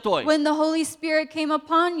Дух Святой? when the Holy Spirit came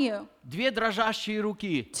upon you? Две дрожащие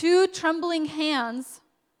руки. 2 trembling hands.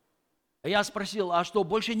 Я спросил, а что,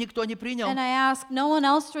 больше никто не принял? And I asked, no one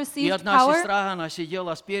else И received одна power? сестра, она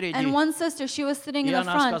сидела спереди. And one sister, she was sitting in И the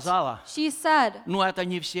она front. сказала, She said, ну это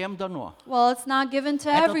не всем дано. well, it's not given to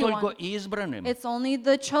Это только everyone. избранным. It's only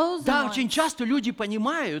the chosen Да, ones. очень часто люди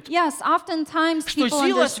понимают, Yes, oftentimes что people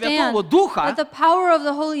сила understand Святого Духа that the power of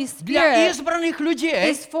the Holy для Spirit избранных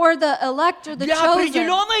людей, is for the elect or the для chosen,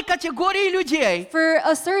 определенной категории людей, for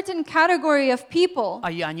a certain category of people,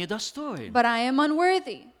 а я недостоин. but I am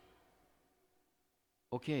unworthy.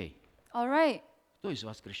 Окей. All right. Кто из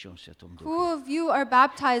вас крещен в Святом Духе? Who of you are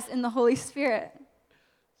baptized in the Holy Spirit?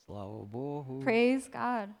 Слава Богу. Praise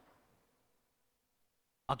God.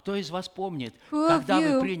 А кто из вас помнит, Who of когда вы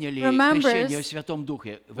you приняли remembers крещение в Святом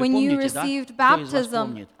Духе? Вы When you помните, да? received Кто из вас baptism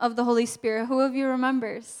помнит? of the Holy Spirit, who of you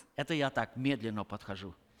remembers? Это я так медленно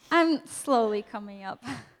подхожу. I'm slowly coming up.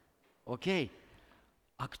 Окей.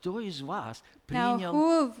 А кто из вас Now, принял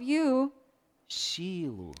who of you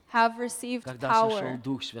силу, have received когда сошел power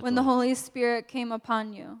Дух when the Святой? Holy Spirit came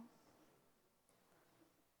upon you?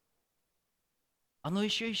 А ну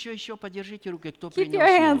еще подержите руки, кто Keep принял your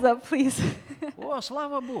hands силу. up, please. О,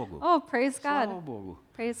 слава Богу. Oh, praise Слава God. Богу.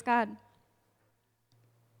 Praise God.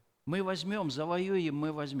 Мы возьмем, завоюем,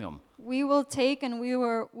 мы возьмем. We will take and we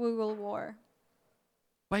will war.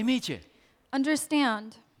 Поймите,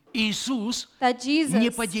 Understand Иисус that не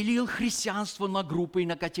Jesus, поделил христианство на группы и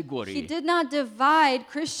на he категории. did not divide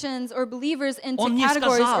Christians or believers into Он не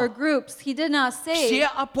categories сказал, or groups. He did not say Все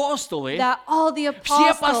апостолы, that all the все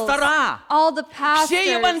apostles, пастора, all the все pastors,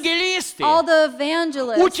 евангелисты, all the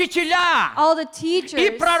evangelists, учителя all the и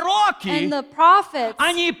teachers, пророки, and the prophets,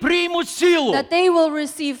 они примут силу, that they will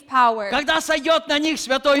receive power когда сойдет на них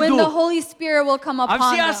Святой when the Дух. Holy Spirit will come А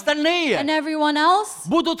upon все them. остальные And everyone else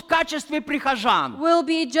будут в качестве прихожан. will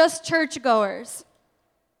be just churchgoers.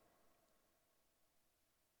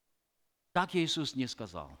 Так Иисус не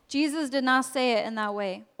сказал. Jesus did not say it in that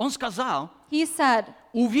way. Он сказал, He said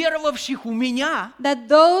уверовавших у меня, that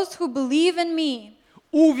those who believe in me,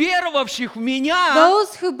 уверовавших в меня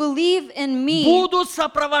those who believe in me, будут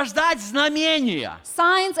сопровождать знамения.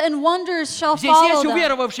 signs and wonders shall Здесь есть follow them.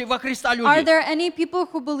 уверовавшие во Христа Are люди? there any people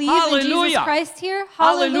who believe in Jesus Аллилуйя! Christ here?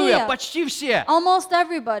 Аллилуйя! Hallelujah. Почти все. Almost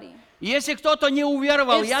everybody. Если кто-то не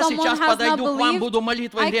уверовал, If я someone сейчас has not подойду к вам, believed, буду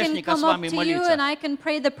молитвой I can грешника с come up вами to you and молиться. I can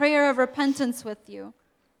pray the prayer of repentance with you.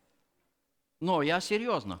 Но я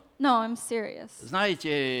серьезно. No, I'm serious. Знаете,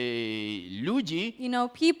 люди You know,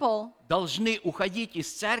 people, должны уходить из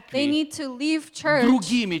they церкви need to leave church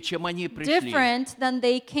другими, чем они пришли. different than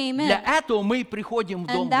they came in. Для этого мы приходим в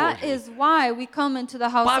Дом And that Божий. is why we come into the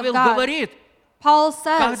house Павел of God. говорит, Paul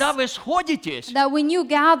says когда вы сходитесь, that when you у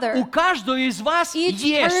gather, каждого из вас each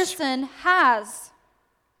есть person has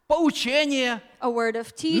поучение, a word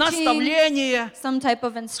of teaching, наставление, some type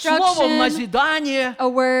of слово instruction, назидание. a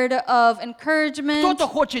word of encouragement, Кто-то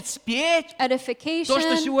хочет спеть. edification. То,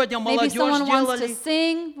 что сегодня Maybe молодежь someone wants to делали.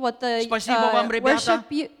 sing what the Спасибо вам, ребята.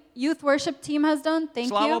 youth worship team has done. Thank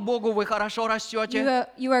Слава you. Богу, вы хорошо растете.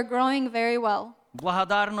 You are growing very well.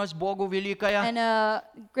 Благодарность Богу великая. And a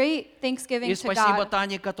great thanksgiving И to спасибо God.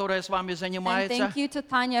 Тане, которая с вами And занимается. thank you to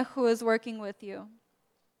Tanya who is working with you.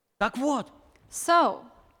 Так вот, So,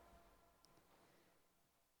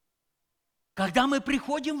 когда мы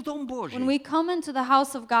приходим в Дом when Божий, we come into the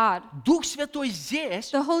house of God, Дух Святой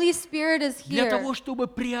здесь the Holy Spirit is для here того, чтобы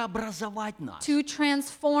преобразовать нас. to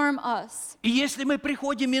transform us. И если мы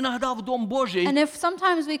приходим иногда в Дом Божий, And if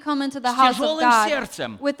sometimes we come into the С house of тяжелым God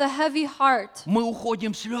сердцем. with a heavy heart, мы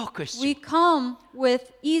уходим с we легкостью. come with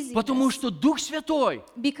Потому easiness что Дух Святой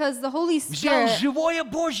because the Holy взял Spirit живое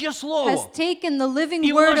Божье has Слово taken the living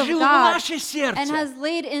и word of вложил в God наше and сердце. has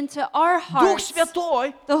laid into our Дух hearts.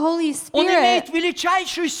 Святой, The Holy Он имеет Spirit,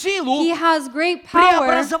 величайшую силу He has great power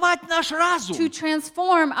преобразовать наш разум. to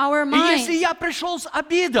transform our И если minds. я пришел с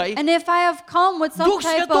обидой, And if I have come with some Дух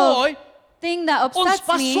type of Святой, thing that Он upsets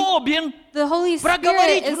me, способен the Holy Spirit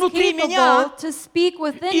проговорить is внутри меня capable to speak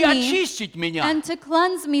within и me очистить меня and to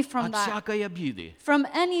cleanse me from от that, всякой обиды, from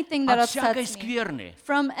anything that от всякой upsets me, скверны.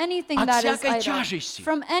 from anything от that is всякой idle, тяжести.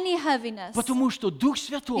 from any heaviness. Потому что Дух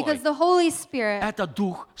Святой Because the Holy Spirit – это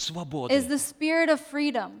Дух is свободы. the spirit of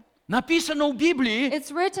freedom. Написано в Библии,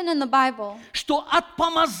 It's written in the Bible что от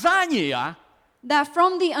помазания that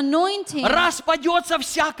from the anointing, распадется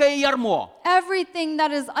всякое ярмо. everything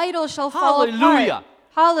that is idle shall fall Hallelujah. apart.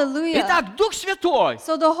 Hallelujah. Итак, Дух Святой,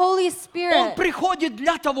 So the Holy Он Spirit, приходит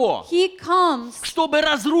для того, He comes чтобы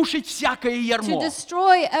разрушить всякое to ярмо.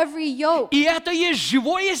 destroy every yoke. И это есть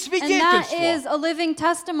живое And that is свидетельство a living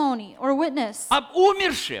testimony or witness об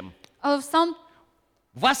умершем, of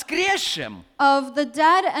воскресшем of the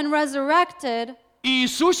dead and resurrected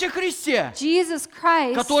Иисусе Христе, Jesus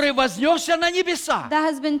Christ который вознесся на небеса, that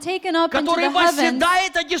has been taken up into который the heavens,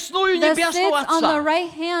 восседает одесную that sits небесного on the Отца,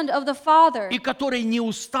 right hand of the Father, и который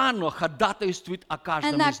неустанно ходатайствует о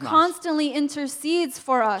каждом and that из нас. constantly intercedes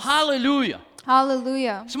for us. Аллилуйя!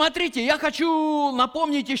 Hallelujah. Смотрите, я хочу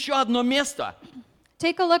напомнить еще одно место.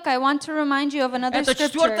 Take a look. I want to remind you of another Это 4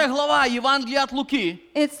 scripture. глава Евангелия от Луки,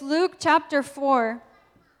 It's Luke chapter 4,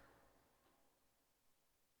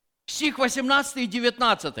 стих 18 и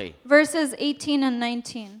 19. verses 18 and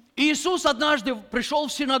 19. Иисус однажды пришел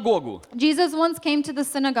в синагогу. Jesus once came to the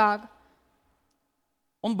synagogue.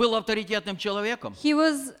 Он был авторитетным человеком, He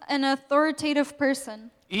was an authoritative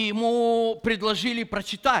person, и ему предложили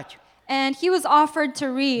прочитать and he was offered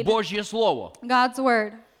to read Божье Слово. God's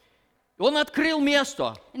word. Он открыл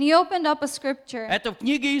место, And he opened up a scripture. это в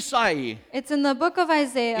книге Исаии, It's in the book of и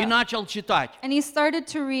Isaiah. начал читать. And he started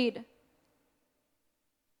to read.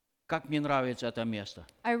 Как мне нравится это место.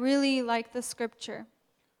 I really like the scripture.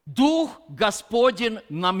 Дух Господень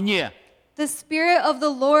на мне, The Spirit of the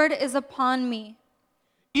Lord is upon me,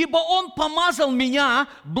 ибо Он помазал меня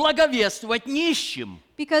благовествовать нищим,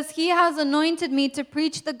 because he has anointed me to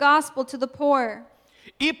preach the gospel to the poor.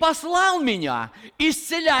 и послал меня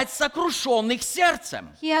исцелять сокрушенных сердцем,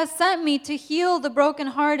 He has sent me to heal the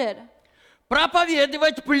brokenhearted,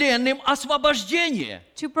 проповедовать пленным освобождение,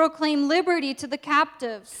 to proclaim liberty to the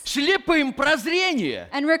captives, слепым прозрение,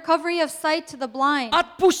 and recovery of sight to the blind,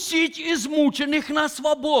 отпустить измученных на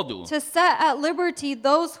свободу, to set at liberty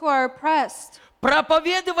those who are oppressed,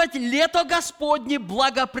 проповедовать лето Господне to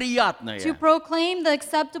благоприятное. proclaim the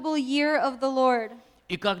acceptable year of the Lord.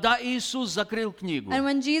 И когда Иисус закрыл книгу, And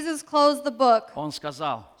when Jesus closed the book, Он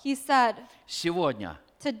сказал, he said, сегодня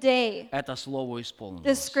today это слово the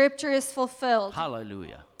исполнилось. scripture is fulfilled.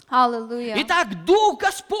 Аллилуйя. Hallelujah. Итак, Дух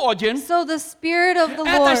Господень So the Spirit of the –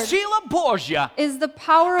 это Lord сила Божья, is the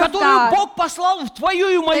power of которую God Бог послал в твою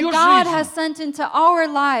и мою that God has жизнь. sent into our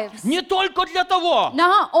lives. Не только для того,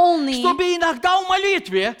 Not only чтобы иногда в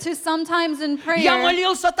молитве to sometimes in я prayer,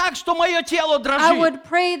 молился так, что мое тело I дрожит. would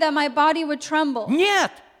pray that my body would tremble.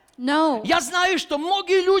 Нет. No. Я знаю, что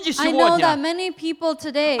многие люди I know that сегодня, many people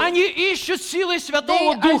today, они ищут силы they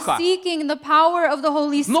Святого are Духа, seeking the power of the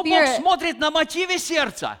Holy но Бог Spirit. смотрит на мотивы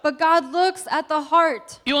сердца, But God looks at the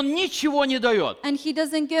heart и Он ничего не дает. and He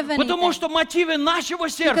doesn't give Потому anything. что мотивы нашего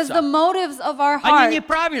Because the сердца, motives of our они heart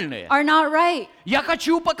неправильные. are not right. Я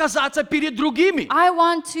хочу показаться перед другими. I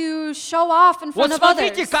want to show off in Вот front of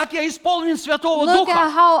смотрите, others. как я исполнен Святого Look at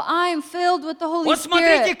Духа. how I'm filled with the Holy Вот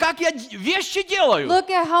смотрите, Spirit. как я вещи делаю. Look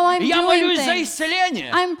at how I'm Я doing молюсь за things.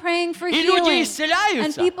 исцеление. I'm praying for И люди healing. And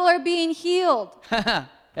исцеляются. people are being healed.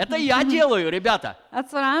 Это я делаю, ребята.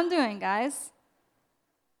 That's what I'm doing, guys.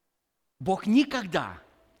 Бог никогда,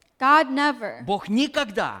 God never. Бог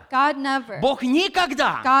никогда, God never. Бог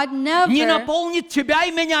никогда God не never наполнит тебя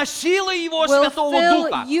и меня силой Его will Святого fill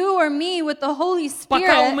Духа, you or me with the Holy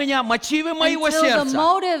пока у Spirit меня мотивы моего until the сердца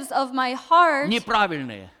motives of my heart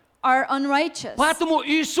неправильные. are unrighteous. Поэтому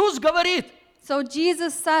Иисус говорит, So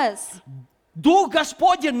Jesus says Дух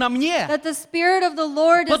Господень на мне, that the Spirit of the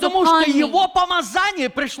Lord is потому что upon me Его помазание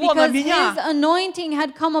пришло на because His меня anointing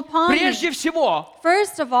had come upon прежде me. всего,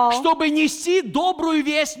 First of all, чтобы нести добрую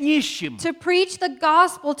весть нищим. to preach the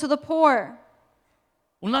gospel to the poor.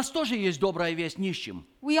 У нас тоже есть добрая весть нищим.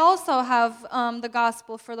 We also have the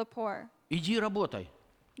gospel for the poor. Иди работай.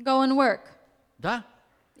 Go and work. Да?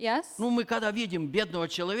 Yes? Ну, мы когда видим бедного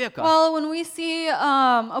человека, Well, when we see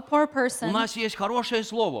a poor у person, нас есть хорошее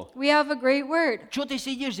слово. we have a great word. Что ты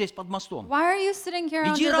сидишь здесь под мостом? Why are you sitting here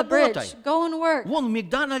Иди under the bridge? работай. Go and work. Вон в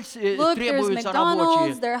Макдональдс Look, there's требуются McDonald's,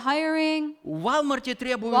 рабочие. they're hiring. В Walmart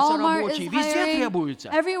требуются Walmart рабочие. is Везде hiring. требуются.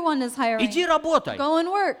 Everyone is hiring. Иди работай. Go and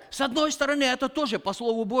work. С одной стороны, это тоже по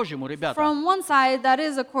Слову Божьему, ребята. From one side, that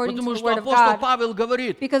is according to Потому the что word of апостол God. Павел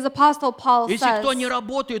говорит, Because Apostle Paul если says, кто не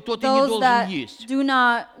работает, тот и не those должен that есть. do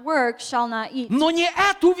not work shall not eat. Но не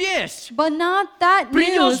эту весть But not that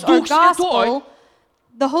Принес news or Дух Святой gospel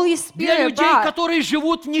the Holy для Spirit людей, brought которые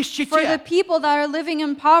живут в for the нищете. people that are living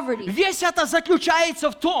in poverty. Весь это заключается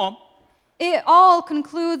в том, It all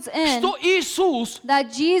concludes in что Иисус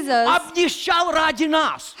that Jesus обнищал ради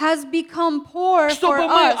нас, has become poor for чтобы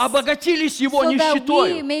мы us обогатились Его so that we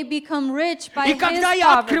нищетой. may become rich by И His когда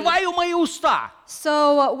я poverty. открываю мои уста,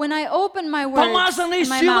 So when I open my words помазанный in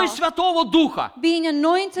my силой mouth, Святого Духа, being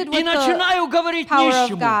anointed и with the начинаю говорить power of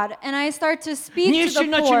нищему, God, and I start to speak to нищий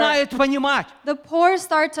the poor, начинает понимать, the poor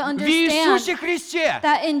start to в understand Иисусе Христе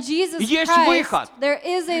that in Jesus есть Christ выход. there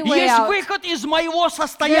is a way есть out. выход из моего There is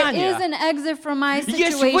состояния, an exit from my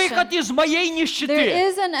есть выход situation. из моей There нищеты,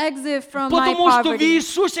 is an exit from my потому что в poverty.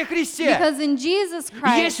 Иисусе Христе Because in Jesus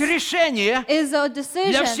есть Christ решение is a для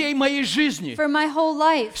decision всей моей жизни. for my whole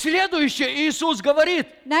life. Следующее, Иисус говорит,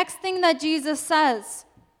 Next thing that Jesus says,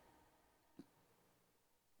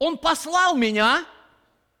 Он послал меня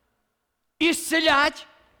исцелять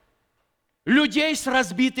людей с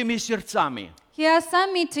разбитыми сердцами. He has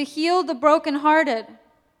sent me to heal the brokenhearted.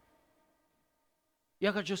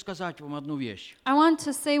 Я хочу сказать вам одну вещь. I want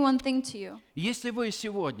to say one thing to you. Если вы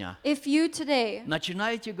сегодня If you today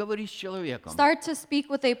начинаете говорить с человеком, start to speak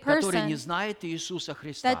with a который не person знает Иисуса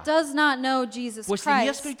Христа, that does not know Jesus после Christ,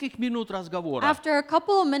 нескольких минут разговора after a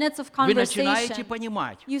couple of minutes of вы начинаете conversation,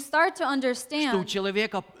 понимать, you start to что у understand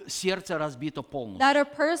человека сердце разбито полностью. that a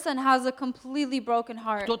person has a completely broken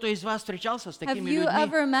heart. Кто-то из вас встречался с Have такими you людьми?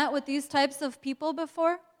 ever met with these types of people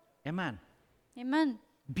before? Amen. Amen.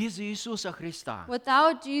 Без Иисуса Христа.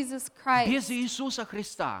 Without Jesus Christ, Без Иисуса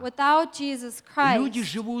Христа without Jesus люди Christ,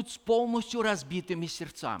 живут с полностью разбитыми the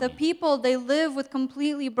сердцами. people, they live with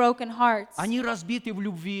completely broken hearts. Они разбиты в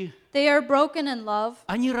любви, They are broken in love.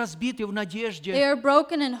 они разбиты в They надежде, are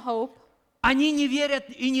broken in hope. они не верят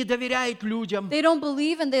и не доверяют людям, They don't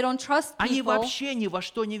believe and they don't trust они people. вообще ни во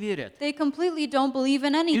что не верят. They completely don't believe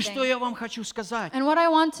in И что anything. я вам хочу сказать? And what I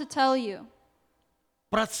want to tell you,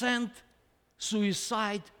 Процент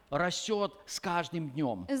суицид растет с каждым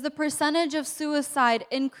днем. is the percentage of suicide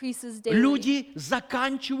increases daily. Люди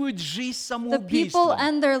заканчивают жизнь The people самоубийством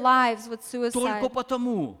end their lives with только suicide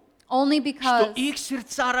потому, only что because их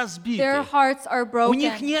сердца their разбиты. hearts are У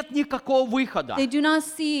них broken. нет никакого выхода. They do not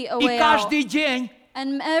see a И way out. каждый день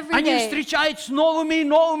And every они day встречаются с новыми и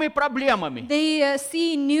новыми проблемами. they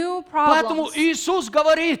see new Поэтому problems. Иисус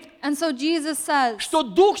говорит, And so Jesus says что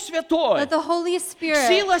Дух Святой, that the Holy Spirit,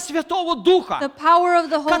 сила Святого the Духа, power of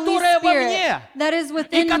the Holy которая во Spirit мне that is и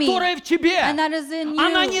within me которая в тебе, and that is in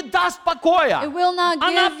она не you, даст покоя. it will not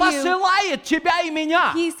Она give you посылает тебя и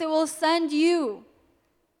меня peace. It will send you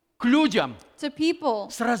к людям to people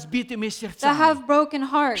с разбитыми that сердцами, have broken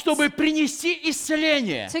hearts, чтобы принести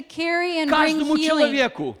исцеление to carry and bring каждому healing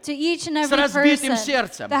человеку to each and с every разбитым person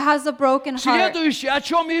сердцем. that has a broken heart. Следующее, о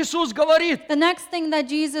чем Иисус говорит, The next thing that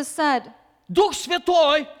Jesus said, Дух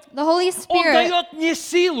Святой, the Holy Он Spirit дает мне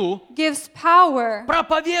силу gives power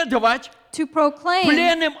проповедовать to proclaim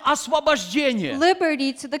пленным освобождение.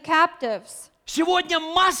 liberty to the captives. Сегодня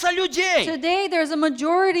масса людей, Today there's a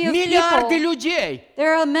majority of миллиарды people, людей,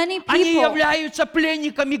 there are many они people являются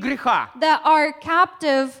пленниками греха. that are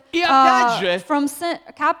captive И опять же, from sin,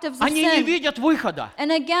 captives of Они не sin. видят выхода.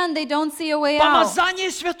 And again, they don't see a way out.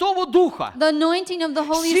 Помазание Святого Духа, The anointing of the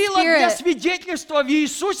Holy сила для Spirit свидетельства в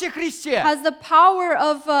Иисусе Христе, has the power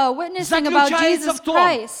of witnessing about заключается Jesus в том,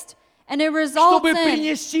 Christ. And it results чтобы in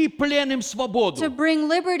принести пленным to свободу, bring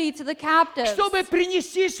liberty to the captives, чтобы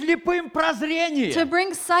принести слепым to прозрение.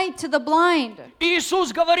 bring sight to the blind.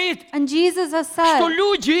 Иисус говорит, And Jesus has что said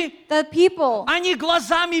люди, that people, они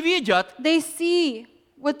глазами видят, they see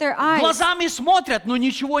with their eyes, глазами смотрят, но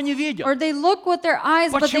ничего не видят. or they look with their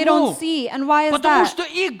eyes, but they Почему? don't see. And why is Потому that? что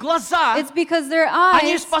их глаза, It's because their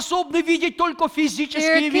они eyes, способны видеть только they're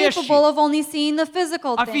физические вещи. capable of only seeing the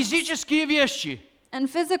physical А things. физические вещи, And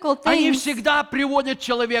physical они things всегда приводят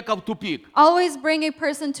человека в тупик. always bring a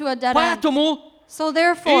person to a dead end. Поэтому So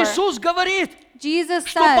therefore, Иисус говорит, Jesus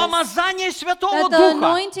что says помазание Святого that the Духа,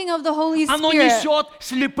 anointing of the Holy оно Spirit, несет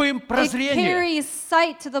слепым it прозрение. carries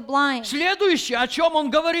sight to the blind. Следующее, о чем он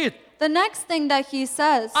говорит, The next thing that he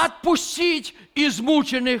says отпустить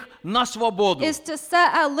измученных на свободу. is to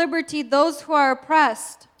set at liberty those who are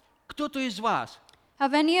oppressed. Кто-то из вас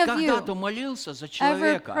Have any of когда-то you молился за ever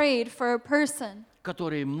человека, prayed for a person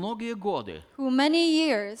который многие годы who many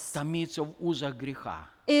years томится в узах греха?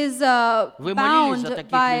 is Вы молились за bound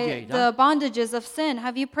таких by людей, да? the bondages of sin?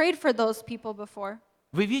 Have you prayed for those people before?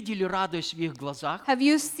 Вы видели радость в их глазах? Have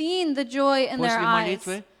you seen the joy in their После eyes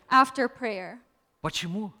молитвы? after prayer?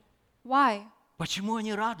 Почему? Why? Почему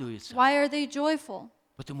они радуются? Why are they joyful?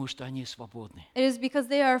 Потому что они свободны. It is because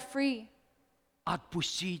they are free.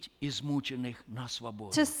 Отпустить измученных на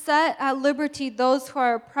свободу. To set at liberty those who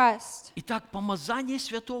are oppressed. Итак, помазание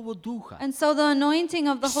Святого Духа, And so the anointing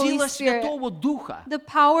of the Holy сила Spirit, Святого Духа, the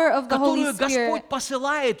power of the Holy которую Господь Spirit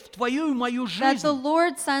посылает в твою и мою that the жизнь.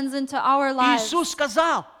 Lord sends into our lives. Иисус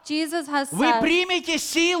сказал, Jesus has вы said примете that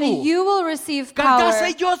силу, you will receive когда power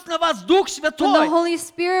сойдет на вас Дух when the Святой, Holy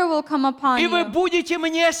Spirit will come upon и вы you. будете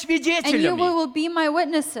мне And you свидетелями. will be my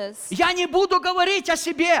witnesses. Я не буду говорить о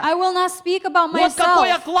себе. I will not speak about Вот какой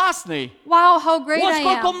я myself. классный. Wow, how great Вот I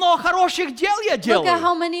сколько am. много хороших дел я Look at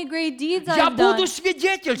how делаю. many great deeds Я I've done. буду That I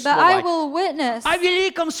свидетельствовать will witness о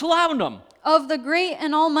великом славном, of the great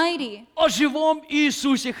and almighty, о живом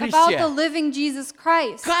Иисусе about Христе. the living Jesus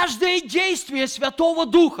Christ. Каждое действие Святого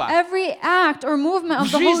Духа, Every act or movement of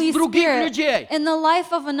the жизнь Holy других Spirit людей, in the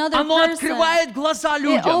life of another оно person, открывает глаза it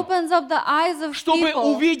людям, opens up the eyes of чтобы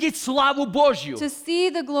people увидеть славу Божью. to see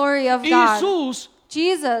the glory of God. Иисус,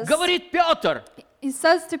 Jesus, говорит Петр, he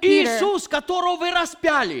says to Peter, Иисус, которого вы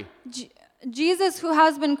распяли, Jesus who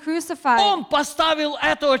has been crucified, Он поставил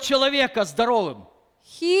этого человека здоровым.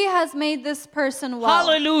 he has made this person well.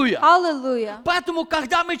 Аллилуйя! Hallelujah. Поэтому,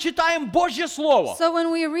 когда мы читаем Божье Слово, So when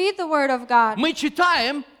we read the word of God, мы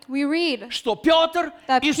читаем, we read, что Петр,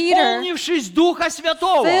 that Peter, исполнившись Духа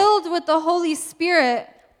Святого, filled with the Holy Spirit,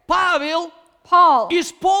 Павел, Paul,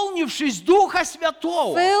 исполнившись Духа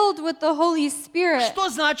Святого. filled with the Holy Spirit. Что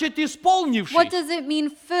значит исполнившись? What does it mean,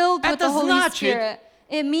 filled with Это the Holy значит Spirit?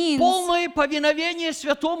 It means полное повиновение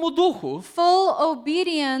Святому Духу. full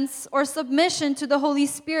obedience or submission to the Holy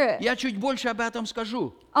Spirit. Я чуть больше об этом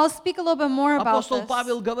скажу. I'll speak a little bit more about Апостол this.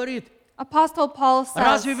 Павел говорит, Apostle Paul says,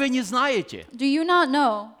 разве вы не знаете? do you not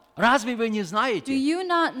know? Разве вы не Do знаете, you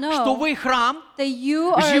not что know вы храм that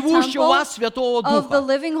you are a живущего у temple вас Святого of the Духа?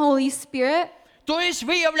 living Holy Spirit? То есть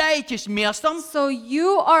вы являетесь местом, So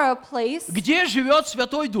you are a place где живет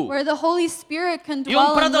Святой Дух. where the Holy Spirit can И он dwell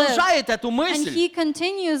and live. продолжает эту And мысль. he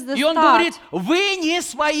continues this И он thought. говорит, вы не He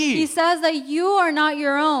свои. says that you are not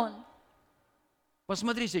your own.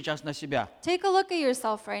 Посмотри сейчас на себя Take a look at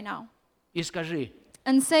yourself right now и скажи,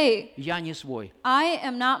 and say, я не свой, I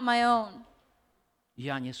am not my own.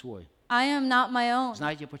 я не свой. I am not my own.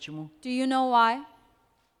 Знаете почему? Do you know why?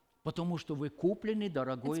 Потому что вы куплены It's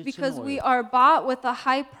дорогой because we ценой. are bought with a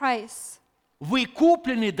high price. Вы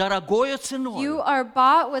куплены дорогою ценой. You are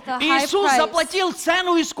bought with a high Иисус price. заплатил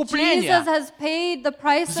цену Jesus искупления has paid the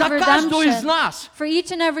price за of каждого из redemption нас. for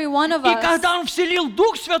each and every one of И us. когда Он вселил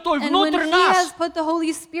Дух Святой And when внутрь He has нас, put the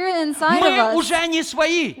Holy Spirit inside of мы us, уже не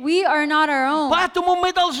свои. we are not our own. Поэтому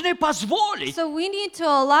мы должны позволить So we need to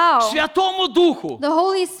allow Святому Духу the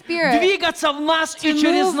Holy Spirit двигаться в нас to и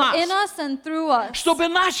через move нас, in us and through us, чтобы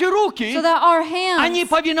наши руки, so that our они hands,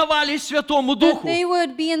 повиновались Святому that Духу they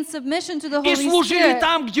would be in submission to the и Holy служили Spirit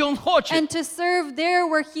там, где Он хочет. and to serve there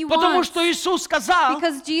where He Потому wants. что Иисус сказал,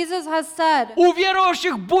 Because Jesus has said у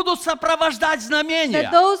верующих будут сопровождать that знамения.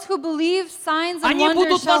 those who believe signs and Они wonders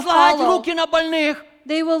будут shall возлагать follow. руки на больных,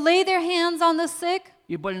 They will lay their hands on the sick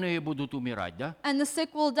и больные будут умирать, да? and the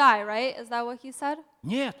sick will die, right? Is that what He said?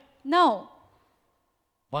 Нет. No.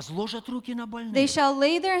 Возложат руки на They больных, shall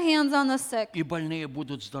lay their hands on the sick и больные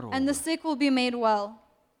будут здоровы. and the sick will be made well.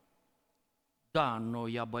 Да, но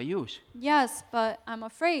я боюсь, Yes, but I'm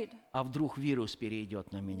afraid. а вдруг вирус перейдет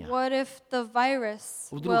на меня? What if the virus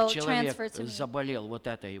will Вдруг человек transfer to me? заболел вот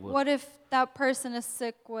этой вот What if that person is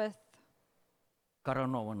sick with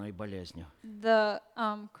коронованной болезнью? the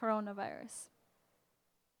coronavirus?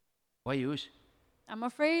 Боюсь. I'm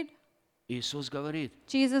afraid. Иисус говорит,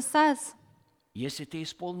 Jesus says если ты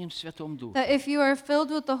исполнен в Святом Духе, that if you are filled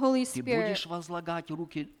with the Holy ты Spirit, будешь возлагать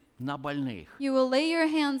руки на больных, you will lay your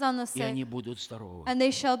hands on the и они sick будут здоровы. and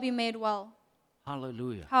they shall be made well.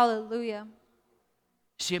 Аллилуйя. Hallelujah.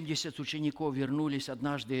 70 учеников вернулись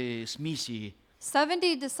однажды с миссии.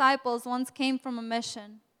 70 disciples once came from a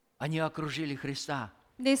mission. Они окружили Христа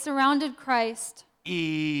They surrounded Christ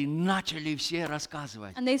и начали все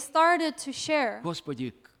рассказывать. and they started to share.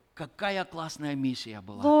 Господи, какая классная миссия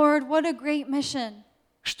была. Lord, what a great mission.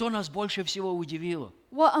 Что нас больше всего удивило?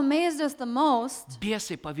 What amazed us the most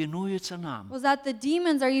Бесы повинуются нам was that the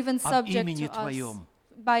demons are even об subject имени to us Твоем.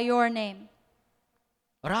 by your name.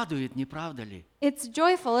 Радует, не правда ли? It's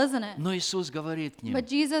joyful, isn't it? Но Иисус говорит к ним, But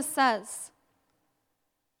Jesus says,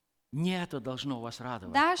 не это должно вас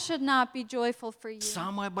радовать. that should not be joyful for you.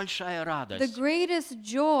 Самая большая The радость greatest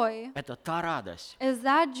joy – это та радость, is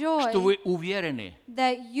that что joy вы уверены,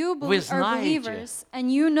 that you Вы are знаете, believers and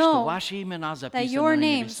you что know ваши имена that записаны your на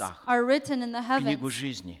names небесах, are written in the в книгу heavens,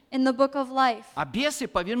 жизни. in the book of life. А бесы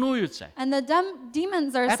повинуются. And the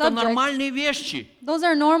demons are Это subject. нормальные вещи, Those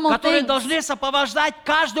are normal которые things. должны сопровождать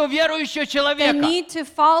каждого верующего They человека. need to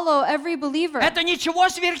follow every believer. Это ничего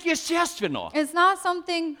сверхъестественного. It's not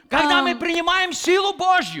something Когда мы принимаем силу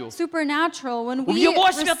Божью, supernatural. When в we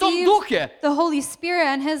Его Святом receive Духе, the Holy Spirit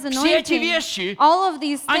and His все эти anointing, вещи, all of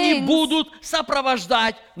these они things, будут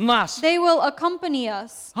сопровождать нас. they will accompany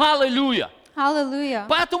us. Аллилуйя. Hallelujah.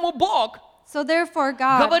 Поэтому Бог So therefore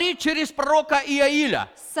God говорит через пророка Иаиля,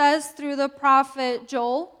 says through the prophet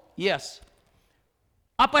Joel yes,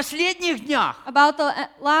 о последних днях. about the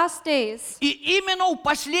last days. И именно в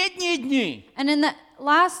последние дни And in the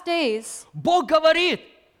last days, Бог говорит,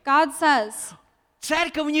 God says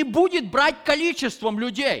церковь не будет брать количеством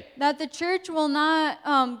людей. that the church will not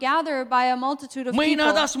gather by a multitude of Мы people.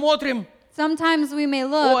 иногда смотрим, Sometimes we may о,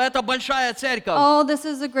 look, это большая церковь. oh, this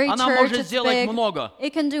is a great Она church, может it's сделать big, много.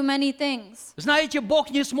 it can do many things. Знаете,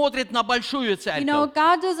 Бог не смотрит на большую You know, церковь.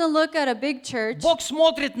 God doesn't look at a big church. Бог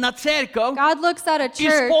смотрит на церковь, God looks at a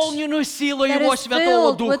church исполненную силой that Его is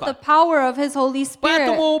Святого filled with the Духа. power of His Holy Spirit.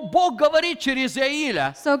 Поэтому Бог говорит через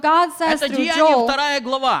Иаиля, So God says это through Деяние Joel, 2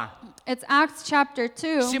 глава, it's Acts chapter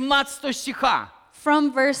 2, 17 стиха.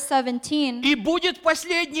 from verse 17. «И будет в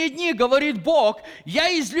последние дни, говорит Бог,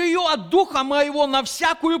 я излию от Духа Моего на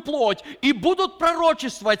всякую плоть, и будут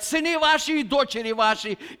пророчествовать сыны ваши и дочери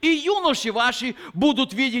ваши, и юноши ваши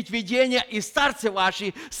будут видеть видения, и старцы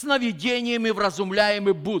ваши сновидениями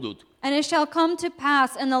вразумляемы будут». And it shall come to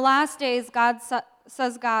pass in the last days,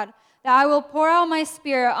 says God, that I will pour out my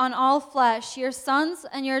spirit on all flesh. Your sons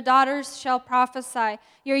and your daughters shall prophesy.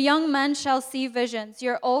 Your young men shall see visions.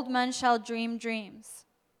 Your old men shall dream dreams.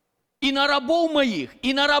 «И на рабов моих,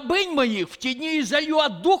 и на рабынь моих в те дни изолью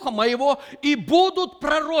от Духа Моего, и будут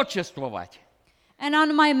пророчествовать». And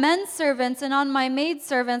on my men servants and on my maid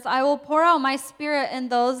servants I will pour out my spirit in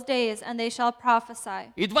those days, and they shall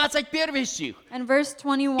prophesy. И 21 стих. And verse «И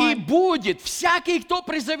 21. будет всякий, кто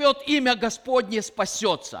призовет имя Господне,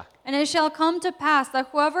 спасется». And it shall come to pass that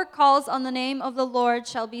whoever calls on the name of the Lord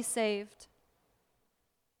shall be saved.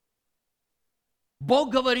 Бог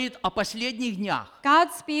говорит о последних днях. God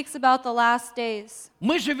speaks about the last days.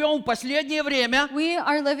 Мы живем в последнее время We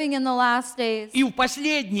are living in the last days. и в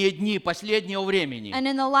последние дни последнего времени. And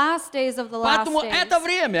in the last days of the last Поэтому days. это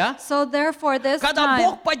время, So therefore this когда time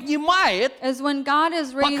Бог поднимает is when God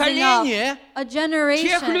is raising поколение up a generation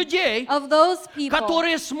тех людей, of those people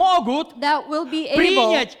которые смогут that will be able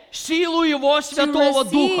принять силу Его to Святого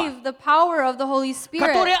Духа, receive the power of the Holy Spirit,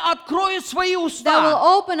 которые откроют свои that will уста,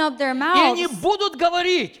 open up their и они mouths будут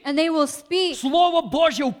говорить and they will speak Слово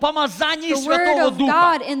Божье в помазании the word Святого of Духа.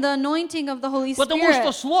 God in the anointing of the Holy Потому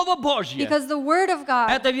что Spirit. Слово Божье Because the word of — God,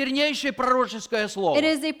 это вернейшее пророческое слово. it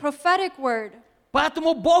is a prophetic word.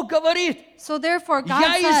 Поэтому Бог говорит: So therefore God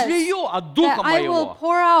 «Я says излию от that Духа I will Моего».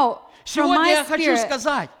 pour out from Сегодня my я хочу spirit.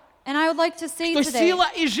 сказать, And I would like to say что today сила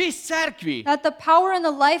и жизнь церкви that the power in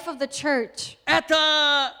the life of the church, —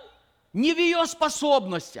 это не в ее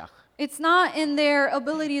способностях. it's not in their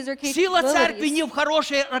abilities or Сила церкви не capabilities. в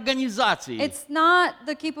хорошей организации. It's not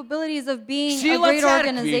the capabilities of being a Сила great церкви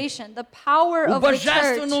organization. The power В of the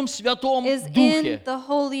Божественном church Святом is Духе. in the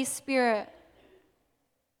Holy Spirit.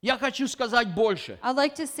 Я хочу сказать больше. I'd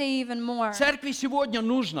like to say even more. Церкви сегодня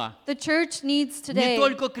нужно The church needs не today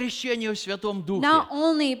только крещение в Святом Духе. not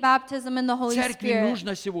only baptism in the Holy Церкви Spirit.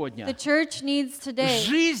 нужно сегодня The church needs today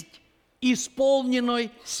жизнь,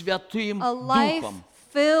 исполненной Святым a life Духом.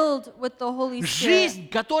 filled with the Holy Spirit. Жизнь,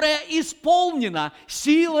 которая исполнена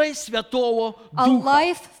силой Святого A Духа.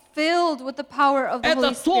 life filled with the power of the Это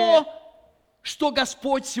Holy Spirit. то, что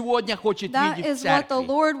Господь сегодня хочет That видеть в is what the церкви.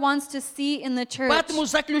 Lord wants to see in the church. Поэтому,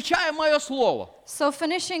 заключая мое слово, So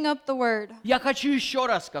finishing up the word, я хочу еще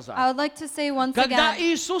раз сказать. I would like to say once Когда again,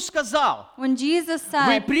 Иисус сказал: when Jesus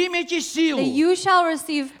 «Вы said примете силу», that you shall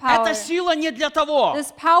receive power, эта сила не для того,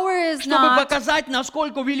 this power is чтобы not показать,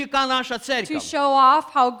 насколько велика наша to церковь, show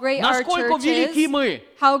off how great our насколько church велики is, мы.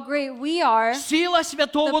 how great we are. Сила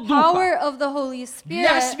Святого The power Духа of the Holy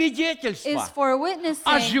для Spirit свидетельства is for о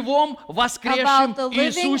witnessing живом воскресшем about the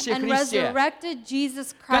living Иисусе and Христе. resurrected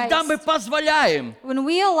Jesus Когда мы Christ. позволяем When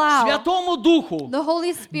we allow Святому Духу the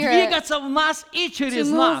Holy Spirit двигаться в нас и to через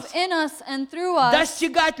move нас, in us and through us,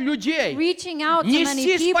 достигать людей, reaching out to Неси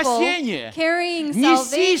many people, спасение, carrying неси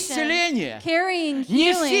salvation, исцеление, carrying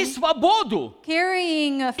неси healing, свободу,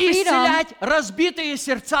 carrying freedom, исцелять разбитые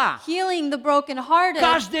сердца. healing the brokenhearted.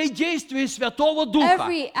 Каждое действие Святого Духа,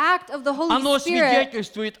 Every act of the Holy оно Spirit,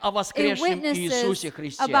 свидетельствует о it воскресшем witnesses Иисусе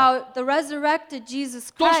Христе. about the resurrected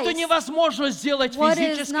Jesus То, что Christ. невозможно сделать What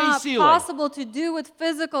is физической not силой possible to do with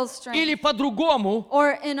physical или strength по-другому,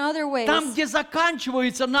 or in other ways, там, где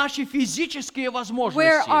заканчиваются наши физические where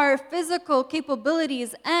возможности, our physical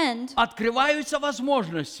capabilities end, открываются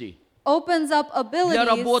возможности opens up для abilities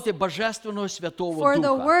работы Божественного Святого for the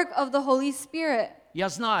Духа. work of the Holy Spirit. Я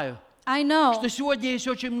знаю, I know что сегодня есть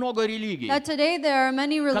очень много религий, that today there are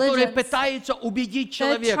many которые religions пытаются убедить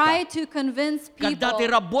that try человека, to convince когда ты people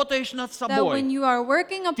работаешь над that when собой, you are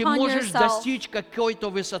working ты upon можешь yourself, достичь какой-то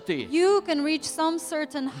высоты. you can reach some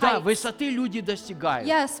certain Да, height. высоты люди достигают.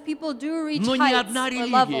 Yes, people do reach Но ни heights одна or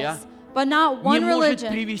религия levels, but not не one может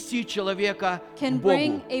religion привести человека can к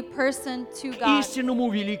bring Богу, a person to к God, истинному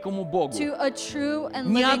великому Богу. to a true and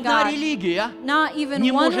Ни living одна God. религия Not even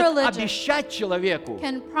не one может religion обещать человеку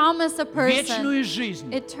can promise a person вечную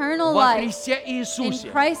жизнь eternal во life Христе in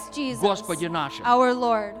Иисусе, Christ Jesus, Господе нашим. our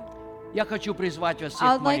Lord. Я хочу призвать вас всех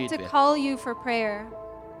I к would like to молитве. call you for prayer.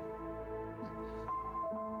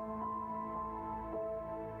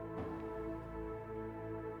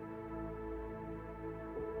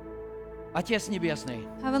 Отец Небесный,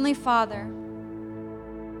 Heavenly Father,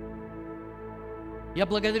 я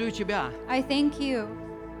благодарю Тебя I thank you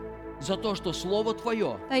за то, что Слово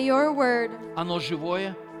Твое, that your word оно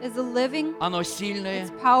живое, is a living, оно сильное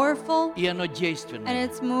it's powerful, и оно and действенное.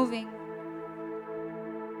 it's moving.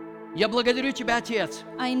 Я благодарю Тебя, Отец,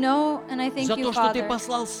 I know and I thank за you, то, что Ты Father,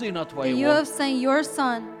 послал Сына that you Твоего, have sent your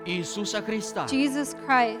Son, Иисуса Христа, Jesus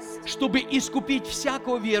Christ, чтобы искупить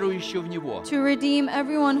всякого верующего в Него, to redeem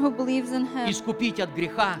everyone who believes in Him, искупить от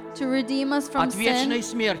греха, to redeem us from от вечной sin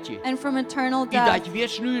смерти and from eternal и дать death,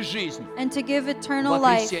 вечную жизнь and to give eternal во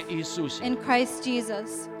life Христе Иисусе. in Christ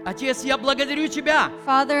Jesus. Отец, я благодарю Тебя,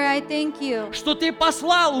 Father, I thank you что Ты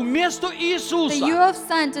послал вместо that you Иисуса, have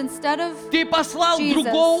sent instead of Ты послал Jesus,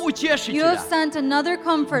 другого you have утешителя, sent another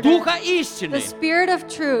comforter, Духа the истины. Spirit of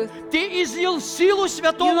truth. Ты излил силу You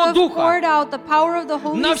Святого Святого have Духа poured out the power of the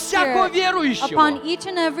Holy на всякого Spirit верующего, upon each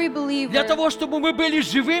and every believer, для того, чтобы мы были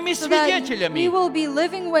живыми so that we свидетелями will be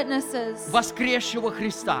living witnesses воскресшего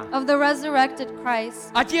Христа. of the resurrected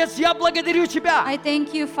Christ. Отец, я благодарю Тебя, I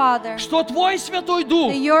thank you, Father, что Твой Святой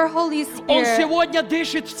Дух, that your Holy Он Spirit, сегодня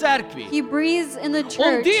дышит в церкви. He breathes in the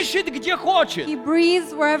Он church. дышит где хочет. He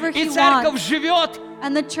breathes wherever И He церковь wants. живет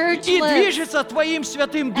And the church и lives движется Твоим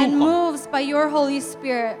Святым and Духом. moves by your Holy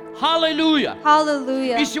Spirit. Аллилуйя.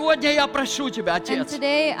 Hallelujah. И сегодня я прошу Тебя, And Отец,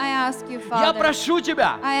 today I ask you, я Father, прошу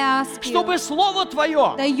Тебя, I ask чтобы you Слово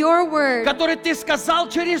Твое, that your word которое Ты сказал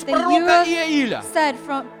через that you пророка have Иаиля, said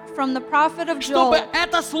from the prophet of чтобы Joel,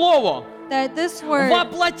 это Слово that this word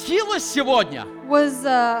воплотилось сегодня was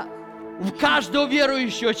в каждого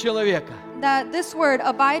верующего человека. that this word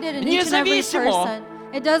abided in each and every Независимо person.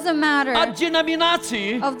 It doesn't matter От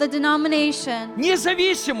деноминации, of the denomination.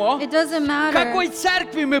 независимо, It doesn't какой matter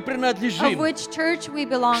церкви мы of принадлежим, which church we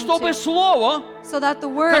belong чтобы to, Слово, so that the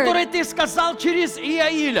word которое Ты сказал через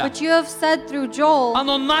Иаиля, which you have said through Joel,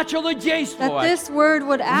 оно начало that действовать this word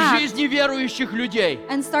would в act жизни верующих людей.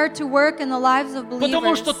 and start to work in the lives of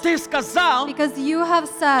Потому believers. что Ты сказал, Because you have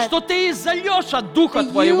said что Ты изольешь от Духа that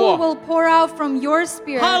you Твоего. will pour out from your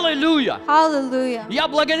Spirit. Аллилуйя! Hallelujah. Я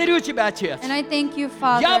благодарю Тебя, Отец. And I thank you,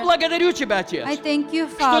 Я Father. благодарю Тебя, Отец, I thank you,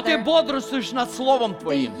 что Ты Father, бодрствуешь над Словом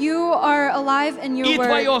Твоим. that you are alive in И your word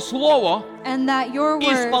Твое Слово and that your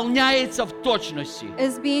word исполняется в точности.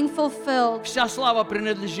 is being fulfilled Вся слава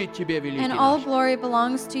принадлежит Тебе, великий and all наш. glory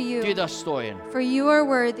belongs to Ты you. достоин. For you are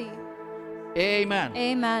worthy. Amen.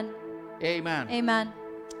 Amen. Amen. Amen.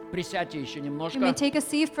 Присядьте еще You may немножко. take a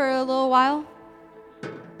seat for a little while.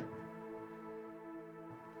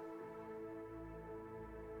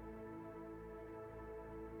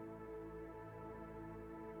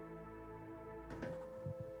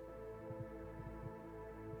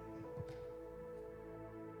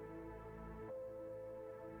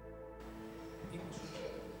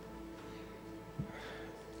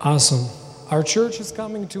 Awesome. Our church is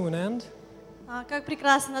coming to an end. Как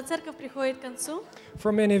прекрасно, церковь приходит к концу.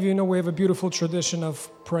 For many of you know, we have a beautiful tradition of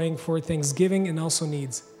praying for thanksgiving and also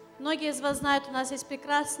needs. Многие из вас знают, у нас есть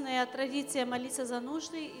прекрасная традиция молиться за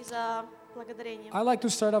нужды и за благодарение. I like to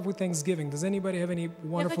start off with thanksgiving. Does anybody have any Я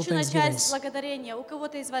wonderful хочу начать с thanksgivings? благодарения. У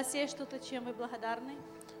кого-то из вас есть что-то, чем вы благодарны?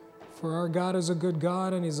 For our God is a good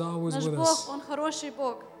God and He's always Наш with Бог, us. Он хороший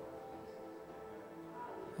Бог.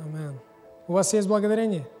 Amen. У вас есть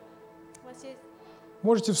благодарение? У вас есть...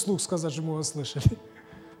 Можете вслух сказать, что мы вас слышали.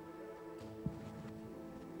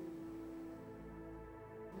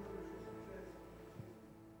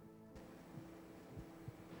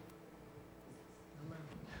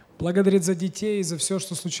 Благодарит за детей и за все,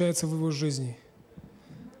 что случается в его жизни.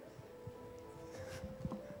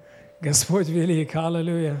 Господь велик,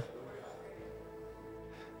 аллилуйя.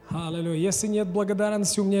 Аллилуйя. Если нет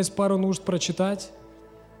благодарности, у меня есть пару нужд прочитать.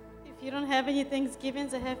 If you don't have any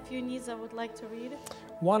thanksgivings, I have few needs I would like to read.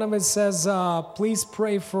 One of it says, please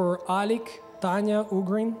pray for Alik, Tanya,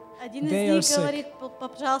 Ugrin. Один They из are них sick. говорит,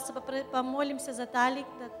 пожалуйста, помолимся за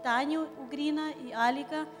Таню Угрина и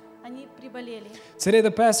Алика, они приболели. Today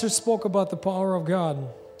the pastor spoke about the power of God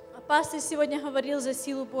Пастор сегодня говорил за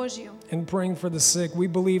силу Божью. and praying for the sick. We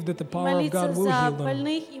believe that the power of Молиться God will за heal them.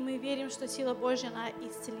 больных, и мы верим, что сила Божья, она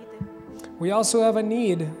исцелит их. We also have a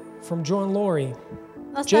need from Joe and Lori.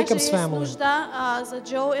 У нас Jacob's также есть family. нужда за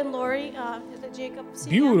Джо и Лори, это Джейкоб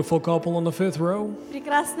семья. Beautiful couple on the 5th row.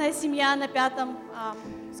 Прекрасная семья на пятом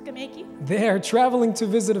скамейке. They are traveling to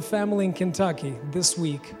visit a family in Kentucky this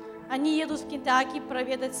week. Они едут в Кентаки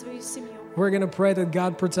проведать свою семью. We're going to pray that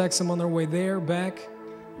God protects them on their way there, back,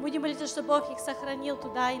 Будем молиться, чтобы Бог их сохранил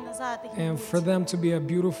туда и назад. Их and for them to be a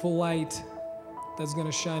beautiful light that's going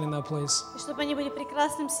to shine in that place. И чтобы они были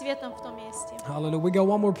прекрасным светом в том месте. Hallelujah. We got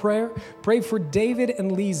one more prayer. Pray for David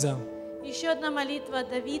and Lisa, Еще одна молитва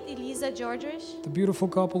Давид и Лиза Джорджиш. the beautiful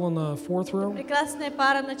couple on the 4th row. Прекрасная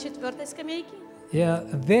пара на четвертой скамейке. Yeah,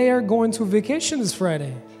 they are going to vacation this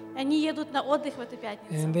Friday, Они едут на отдых в эту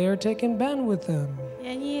пятницу. and they are taking Ben with them. И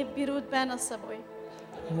они берут Бена с собой.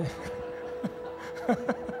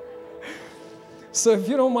 So if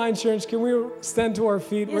you don't mind, church, can we stand to our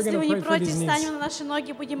feet? We're Если going вы to не pray for против, these needs. встанем на наши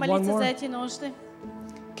ноги, будем One молиться more. за эти нужды.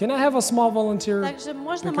 Can I have a small volunteer? Также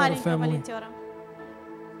можно pick out a маленького family? волонтера.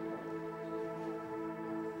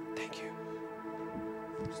 Thank you.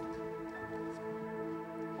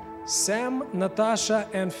 Sam, Natasha,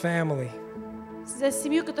 and family. За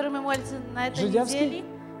семью, которую мы молимся на этой Жидевский? неделе.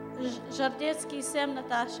 Жардецкий, Сэм,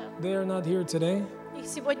 Наташа. They are not here today. Их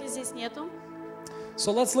сегодня здесь нету.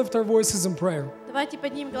 So let's lift our voices in prayer. Давайте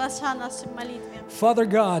поднимем голоса нашей молитве. Father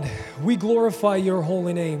God, we glorify your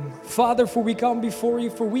holy name. Father, for we come before you,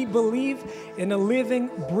 for we believe in a living,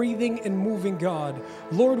 breathing, and moving God.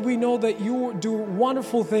 Lord, we know that you do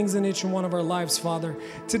wonderful things in each and one of our lives, Father.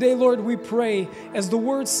 Today, Lord, we pray, as the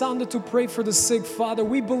word sounded to pray for the sick, Father,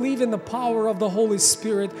 we believe in the power of the Holy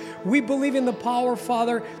Spirit. We believe in the power,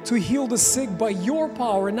 Father, to heal the sick by your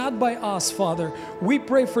power, not by us, Father. We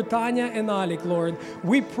pray for Tanya and Alec, Lord.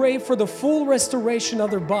 We pray for the full restoration of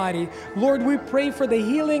their body. Lord, we pray for the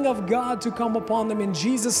healing of God to come upon them in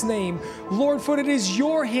Jesus' name. Lord, for it is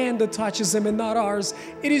your hand that touches them and not ours.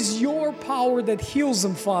 It is your power that heals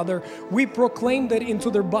them, Father. We proclaim that into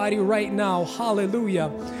their body right now. Hallelujah.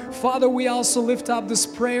 Father, we also lift up this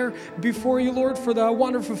prayer before you, Lord, for the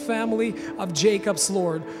wonderful family of Jacobs,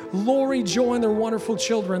 Lord. Lori, Joe, and their wonderful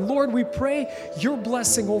children. Lord, we pray your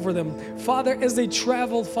blessing over them. Father, as they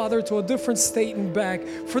travel, Father, to a different state and back,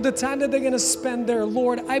 for the time that they're going to spend there,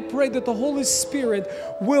 Lord, I pray that the Holy Spirit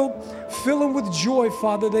will fill them with joy,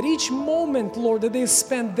 Father, that each moment, Lord, that they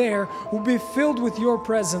spend there will be filled with your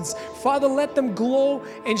presence. Father, let them glow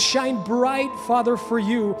and shine bright, Father, for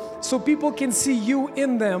you, so people can see you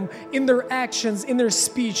in them, in their actions, in their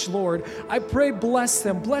speech, Lord. I pray, bless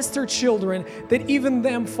them, bless their children, that even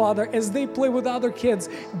them, Father, as they play with other kids,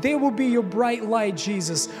 they will be your bright light,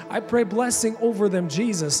 Jesus. I pray blessing over them,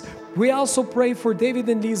 Jesus. We also pray for David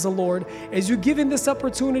and Lisa, Lord, as you give in this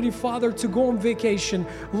opportunity, Father, to go on vacation.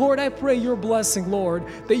 Lord, I pray your blessing, Lord,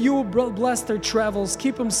 that you will bless their travels,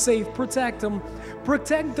 keep them safe, protect them,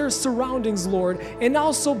 protect their surroundings, Lord, and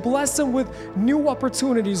also bless them with new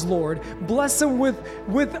opportunities, Lord. Bless them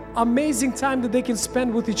with amazing time that they can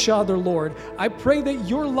spend with each other, Lord. I pray that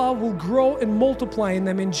your love will grow and multiply in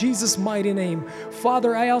them in Jesus' mighty name.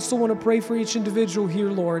 Father, I also want to pray for each individual here,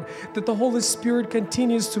 Lord, that the Holy Spirit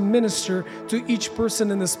continues to minister to each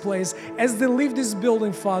person in this place. As they leave this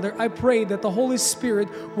building, Father, I pray that the Holy Spirit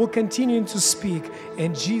will continue to speak.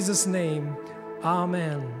 In Jesus' name,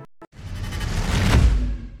 amen.